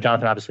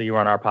 Jonathan, obviously you were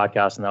on our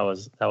podcast and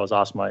that was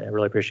awesome. I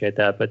really appreciate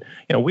that. But,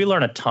 we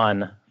learn a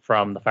ton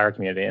from the FIRE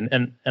community.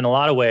 And in a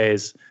lot of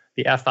ways,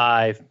 the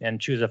FI and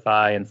Choose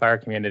FI and FIRE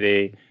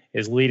community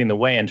is leading the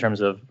way in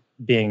terms of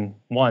being,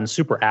 one,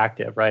 super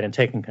active, right, and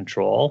taking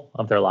control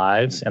of their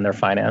lives and their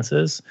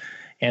finances,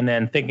 and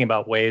then thinking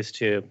about ways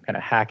to kind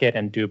of hack it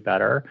and do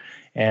better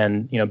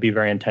and, be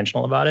very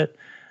intentional about it.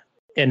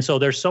 And so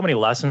there's so many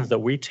lessons that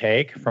we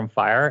take from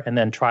FIRE and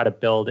then try to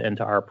build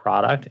into our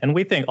product. And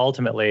we think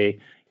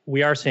ultimately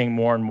we are seeing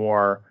more and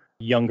more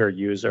younger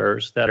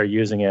users that are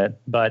using it.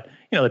 But,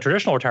 the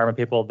traditional retirement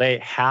people, they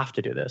have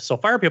to do this. So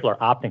FIRE people are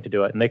opting to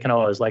do it. And they can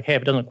always hey,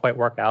 if it doesn't quite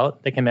work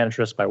out, they can manage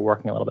risk by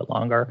working a little bit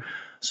longer.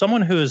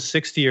 Someone who's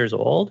 60 years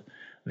old,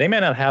 they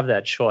may not have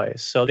that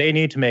choice. So they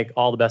need to make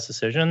all the best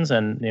decisions.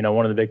 And,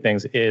 one of the big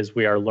things is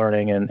we are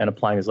learning and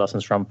applying these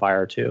lessons from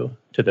FIRE to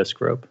this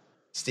group.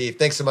 Steve,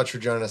 thanks so much for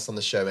joining us on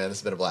the show, man. This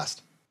has been a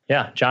blast.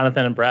 Yeah,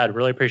 Jonathan and Brad,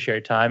 really appreciate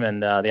your time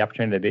and the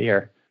opportunity to be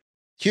here.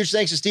 Huge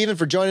thanks to Stephen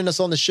for joining us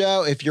on the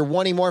show. If you're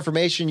wanting more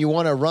information, you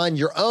want to run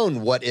your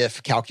own what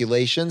if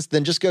calculations,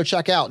 then just go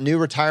check out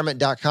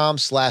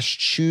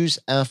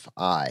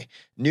newretirement.com/choosefi.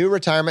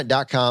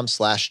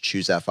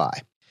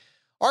 Newretirement.com/choosefi.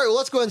 All right, well,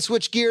 let's go ahead and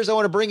switch gears. I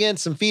want to bring in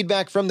some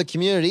feedback from the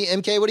community.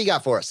 MK, what do you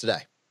got for us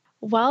today?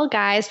 Well,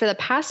 guys, for the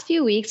past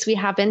few weeks, we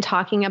have been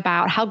talking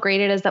about how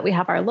great it is that we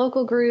have our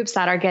local groups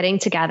that are getting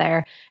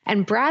together.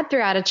 And Brad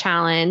threw out a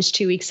challenge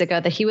 2 weeks ago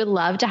that he would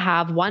love to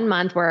have 1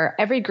 month where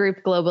every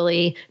group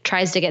globally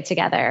tries to get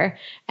together.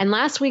 And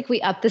last week,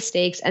 we upped the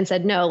stakes and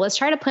said, no, let's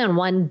try to plan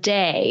 1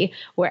 day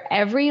where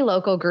every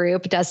local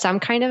group does some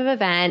kind of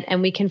event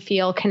and we can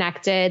feel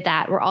connected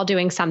that we're all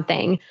doing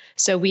something.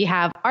 So we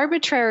have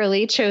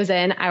arbitrarily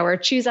chosen our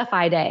Choose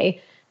FI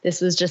Day. This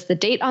was just the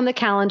date on the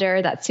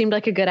calendar that seemed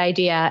like a good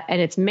idea,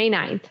 and it's May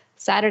 9th.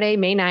 Saturday,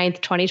 May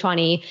 9th,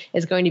 2020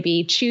 is going to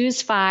be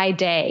Choose FI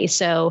Day.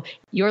 So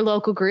your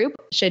local group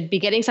should be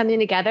getting something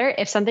together.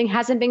 If something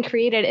hasn't been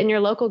created in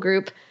your local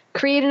group,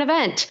 create an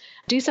event,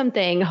 do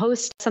something,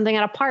 host something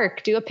at a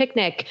park, do a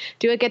picnic,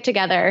 do a get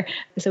together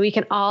so we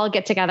can all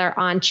get together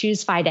on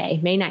Choose FI Day,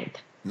 May 9th.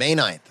 May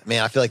 9th.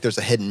 Man, I feel like there's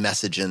a hidden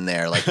message in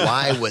there. Like,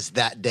 why was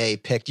that day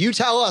picked? You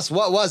tell us,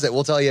 what was it?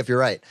 We'll tell you if you're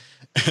right.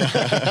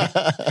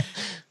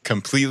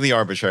 Completely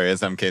arbitrary,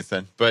 as MK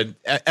said. But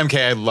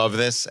MK, I love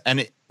this.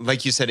 And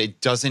like you said,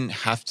 it doesn't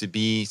have to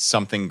be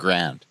something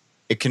grand.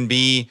 It can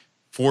be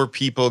 4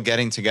 people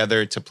getting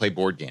together to play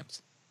board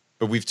games.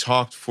 But we've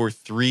talked for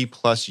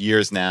 3+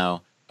 years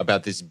now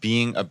about this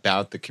being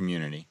about the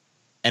community.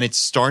 And it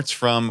starts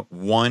from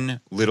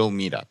one little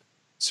meetup.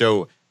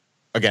 So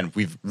again,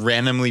 we've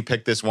randomly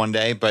picked this one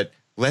day, but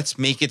let's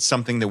make it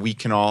something that we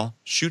can all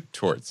shoot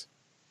towards.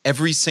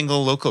 Every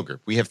single local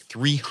group, we have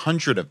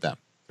 300 of them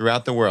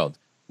throughout the world.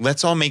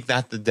 Let's all make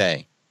that the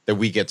day that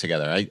we get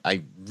together.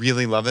 I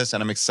really love this,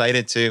 and I'm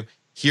excited to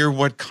hear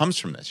what comes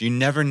from this. You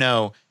never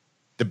know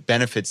the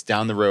benefits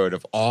down the road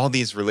of all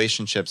these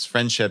relationships,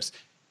 friendships,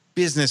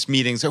 business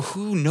meetings. So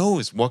who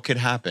knows what could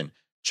happen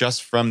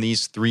just from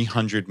these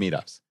 300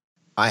 meetups.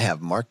 I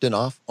have marked it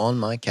off on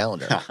my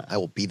calendar. I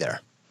will be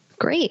there.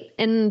 Great.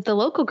 In the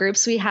local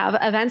groups, we have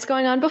events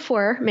going on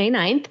before May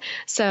 9th.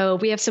 So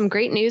we have some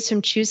great news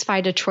from Choose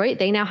FI Detroit.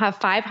 They now have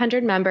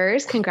 500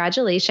 members.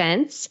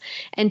 Congratulations.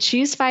 And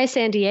Choose FI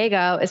San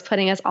Diego is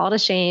putting us all to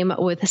shame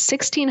with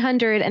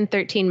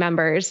 1,613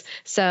 members.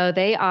 So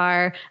they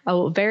are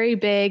a very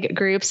big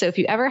group. So if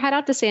you ever head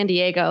out to San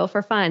Diego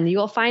for fun, you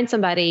will find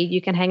somebody you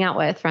can hang out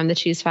with from the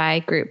Choose FI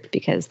group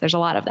because there's a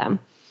lot of them.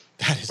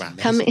 That is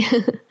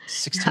amazing.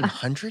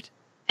 1,600?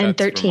 And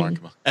That's 13.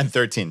 remarkable. And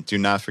 13. Do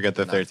not forget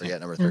the 13.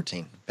 Forget number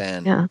 13.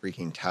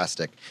 Freaking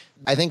tastic.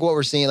 I think what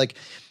we're seeing, like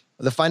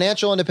the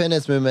financial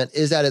independence movement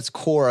is at its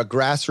core a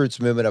grassroots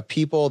movement of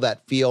people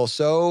that feel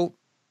so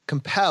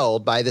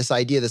compelled by this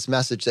idea, this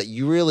message that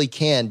you really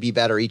can be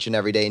better each and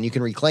every day. And you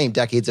can reclaim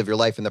decades of your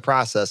life in the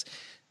process,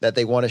 that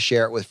they want to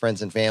share it with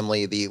friends and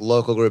family. The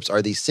local groups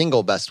are the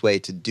single best way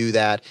to do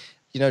that.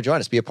 Join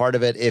us, be a part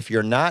of it. If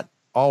you're not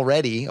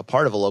already a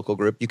part of a local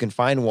group, you can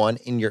find one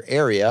in your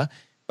area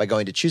by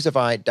going to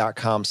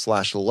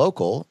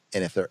choosefi.com/local.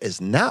 And if there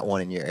is not one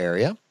in your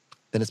area,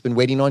 then it's been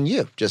waiting on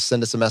you. Just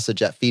send us a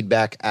message at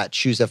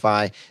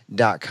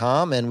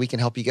feedback@choosefi.com and we can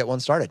help you get one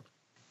started.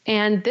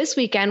 And this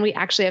weekend, we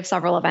actually have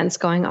several events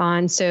going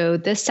on. So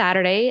this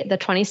Saturday, the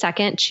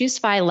 22nd, Choose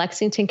FI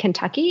Lexington,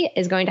 Kentucky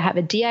is going to have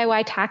a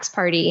DIY tax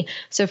party.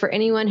 So for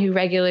anyone who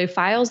regularly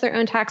files their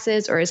own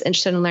taxes or is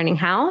interested in learning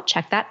how,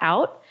 check that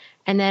out.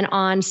 And then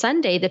on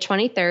Sunday, the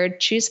 23rd,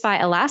 Choose FI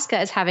Alaska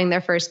is having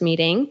their first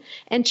meeting.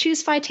 And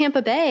Choose FI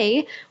Tampa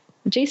Bay,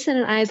 Jason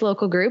and I's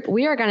local group,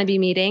 we are going to be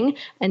meeting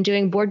and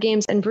doing board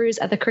games and brews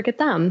at the Crooked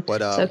Thumb.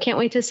 So can't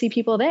wait to see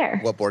people there.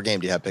 What board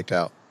game do you have picked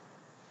out?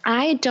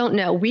 I don't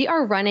know. We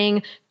are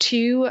running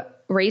 2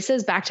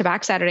 races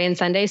back-to-back Saturday and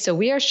Sunday. So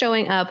we are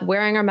showing up,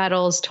 wearing our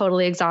medals,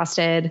 totally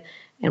exhausted,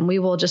 and we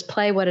will just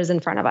play what is in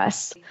front of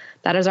us.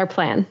 That is our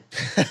plan.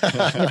 We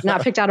have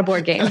not picked out a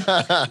board game. All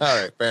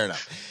right, fair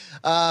enough.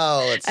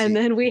 Let's see. And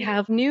then we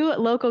have new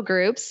local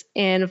groups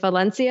in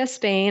Valencia,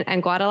 Spain,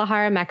 and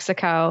Guadalajara,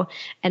 Mexico,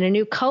 and a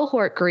new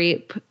cohort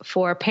group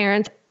for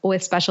parents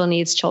with special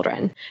needs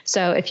children.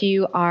 So if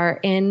you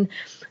are in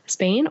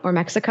Spain or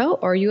Mexico,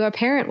 or you are a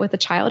parent with a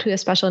child who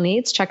has special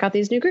needs, check out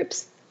these new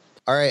groups.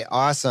 All right,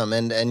 awesome.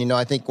 And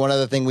I think one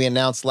other thing we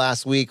announced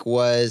last week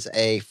was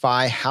a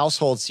FI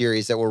household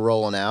series that we're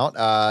rolling out.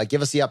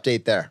 Give us the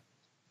update there.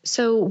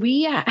 So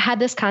we had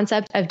this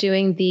concept of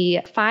doing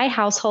the FI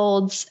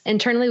households.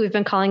 Internally, we've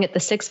been calling it the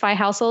 6 FI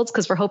households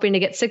because we're hoping to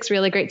get 6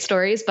 really great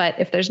stories. But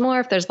if there's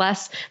more, if there's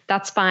less,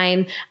 that's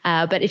fine.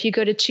 But if you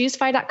go to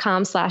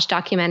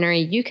choosefi.com/documentary,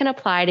 you can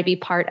apply to be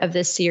part of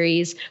this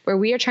series where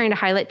we are trying to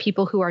highlight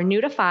people who are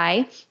new to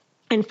FI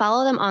and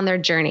follow them on their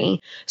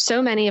journey.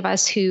 So many of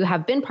us who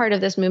have been part of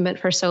this movement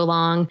for so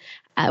long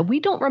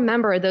We don't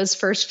remember those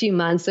first few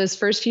months, those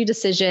first few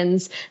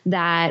decisions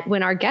that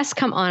when our guests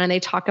come on and they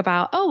talk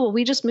about, oh, well,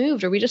 we just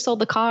moved or we just sold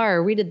the car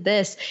or we did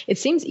this. It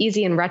seems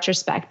easy in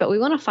retrospect, but we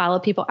want to follow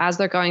people as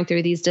they're going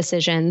through these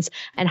decisions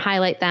and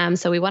highlight them.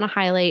 So we want to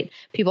highlight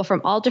people from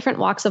all different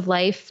walks of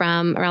life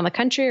from around the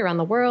country, around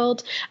the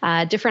world,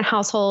 different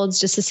households,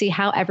 just to see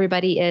how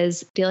everybody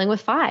is dealing with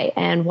FI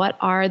and what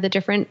are the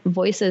different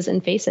voices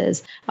and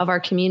faces of our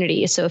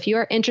community. So if you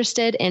are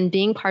interested in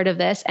being part of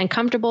this and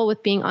comfortable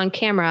with being on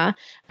camera,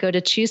 go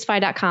to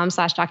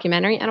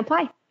choosefi.com/documentary and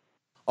apply.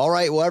 All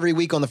right. Well, every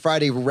week on the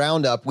Friday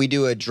Roundup, we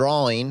do a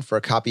drawing for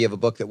a copy of a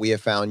book that we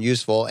have found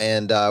useful.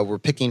 And we're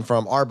picking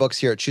from our books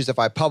here at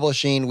ChooseFI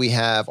Publishing. We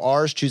have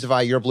ours,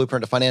 ChooseFI, Your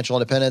Blueprint to Financial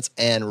Independence,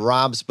 and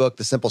Rob's book,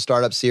 The Simple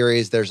Startup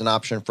Series. There's an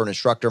option for an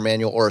instructor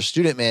manual or a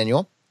student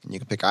manual. And you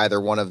can pick either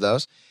one of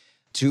those.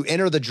 To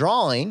enter the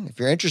drawing, if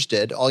you're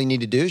interested, all you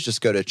need to do is just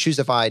go to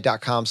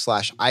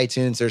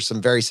choosefi.com/iTunes. There's some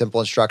very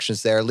simple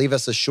instructions there. Leave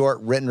us a short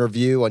written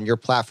review on your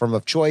platform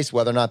of choice,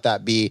 whether or not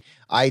that be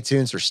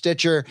iTunes or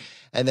Stitcher,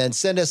 and then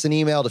send us an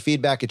email to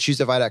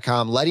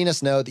feedback@choosefi.com, letting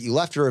us know that you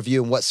left a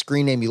review and what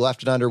screen name you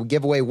left it under. We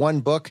give away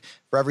one book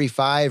for every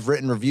 5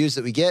 written reviews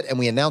that we get, and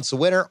we announce the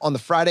winner on the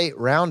Friday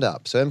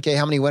Roundup. So, MK,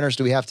 how many winners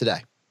do we have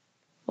today?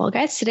 Well,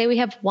 guys, today we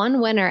have one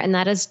winner, and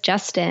that is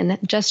Justin.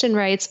 Justin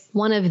writes,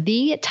 one of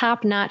the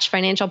top-notch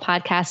financial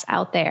podcasts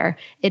out there.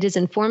 It is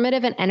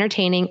informative and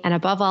entertaining, and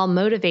above all,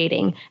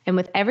 motivating. And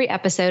with every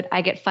episode,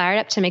 I get fired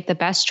up to make the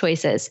best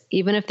choices,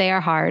 even if they are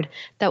hard,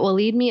 that will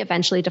lead me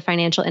eventually to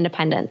financial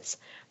independence.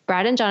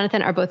 Brad and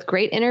Jonathan are both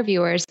great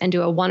interviewers and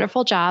do a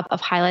wonderful job of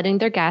highlighting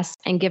their guests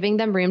and giving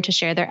them room to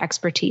share their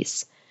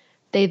expertise.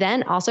 They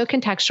then also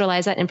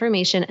contextualize that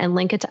information and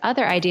link it to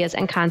other ideas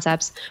and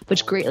concepts,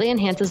 which greatly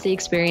enhances the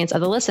experience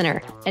of the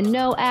listener. And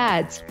no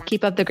ads.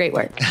 Keep up the great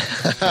work.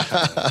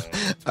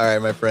 All right,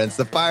 my friends,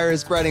 the fire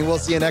is spreading. We'll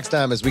see you next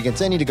time as we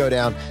continue to go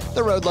down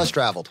the road less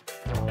traveled.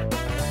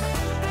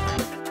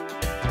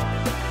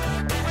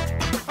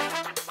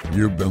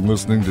 You've been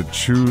listening to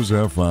Choose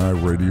FI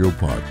Radio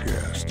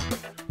Podcast,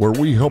 where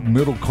we help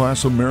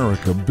middle-class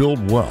America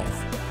build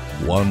wealth,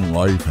 one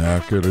life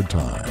hack at a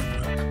time.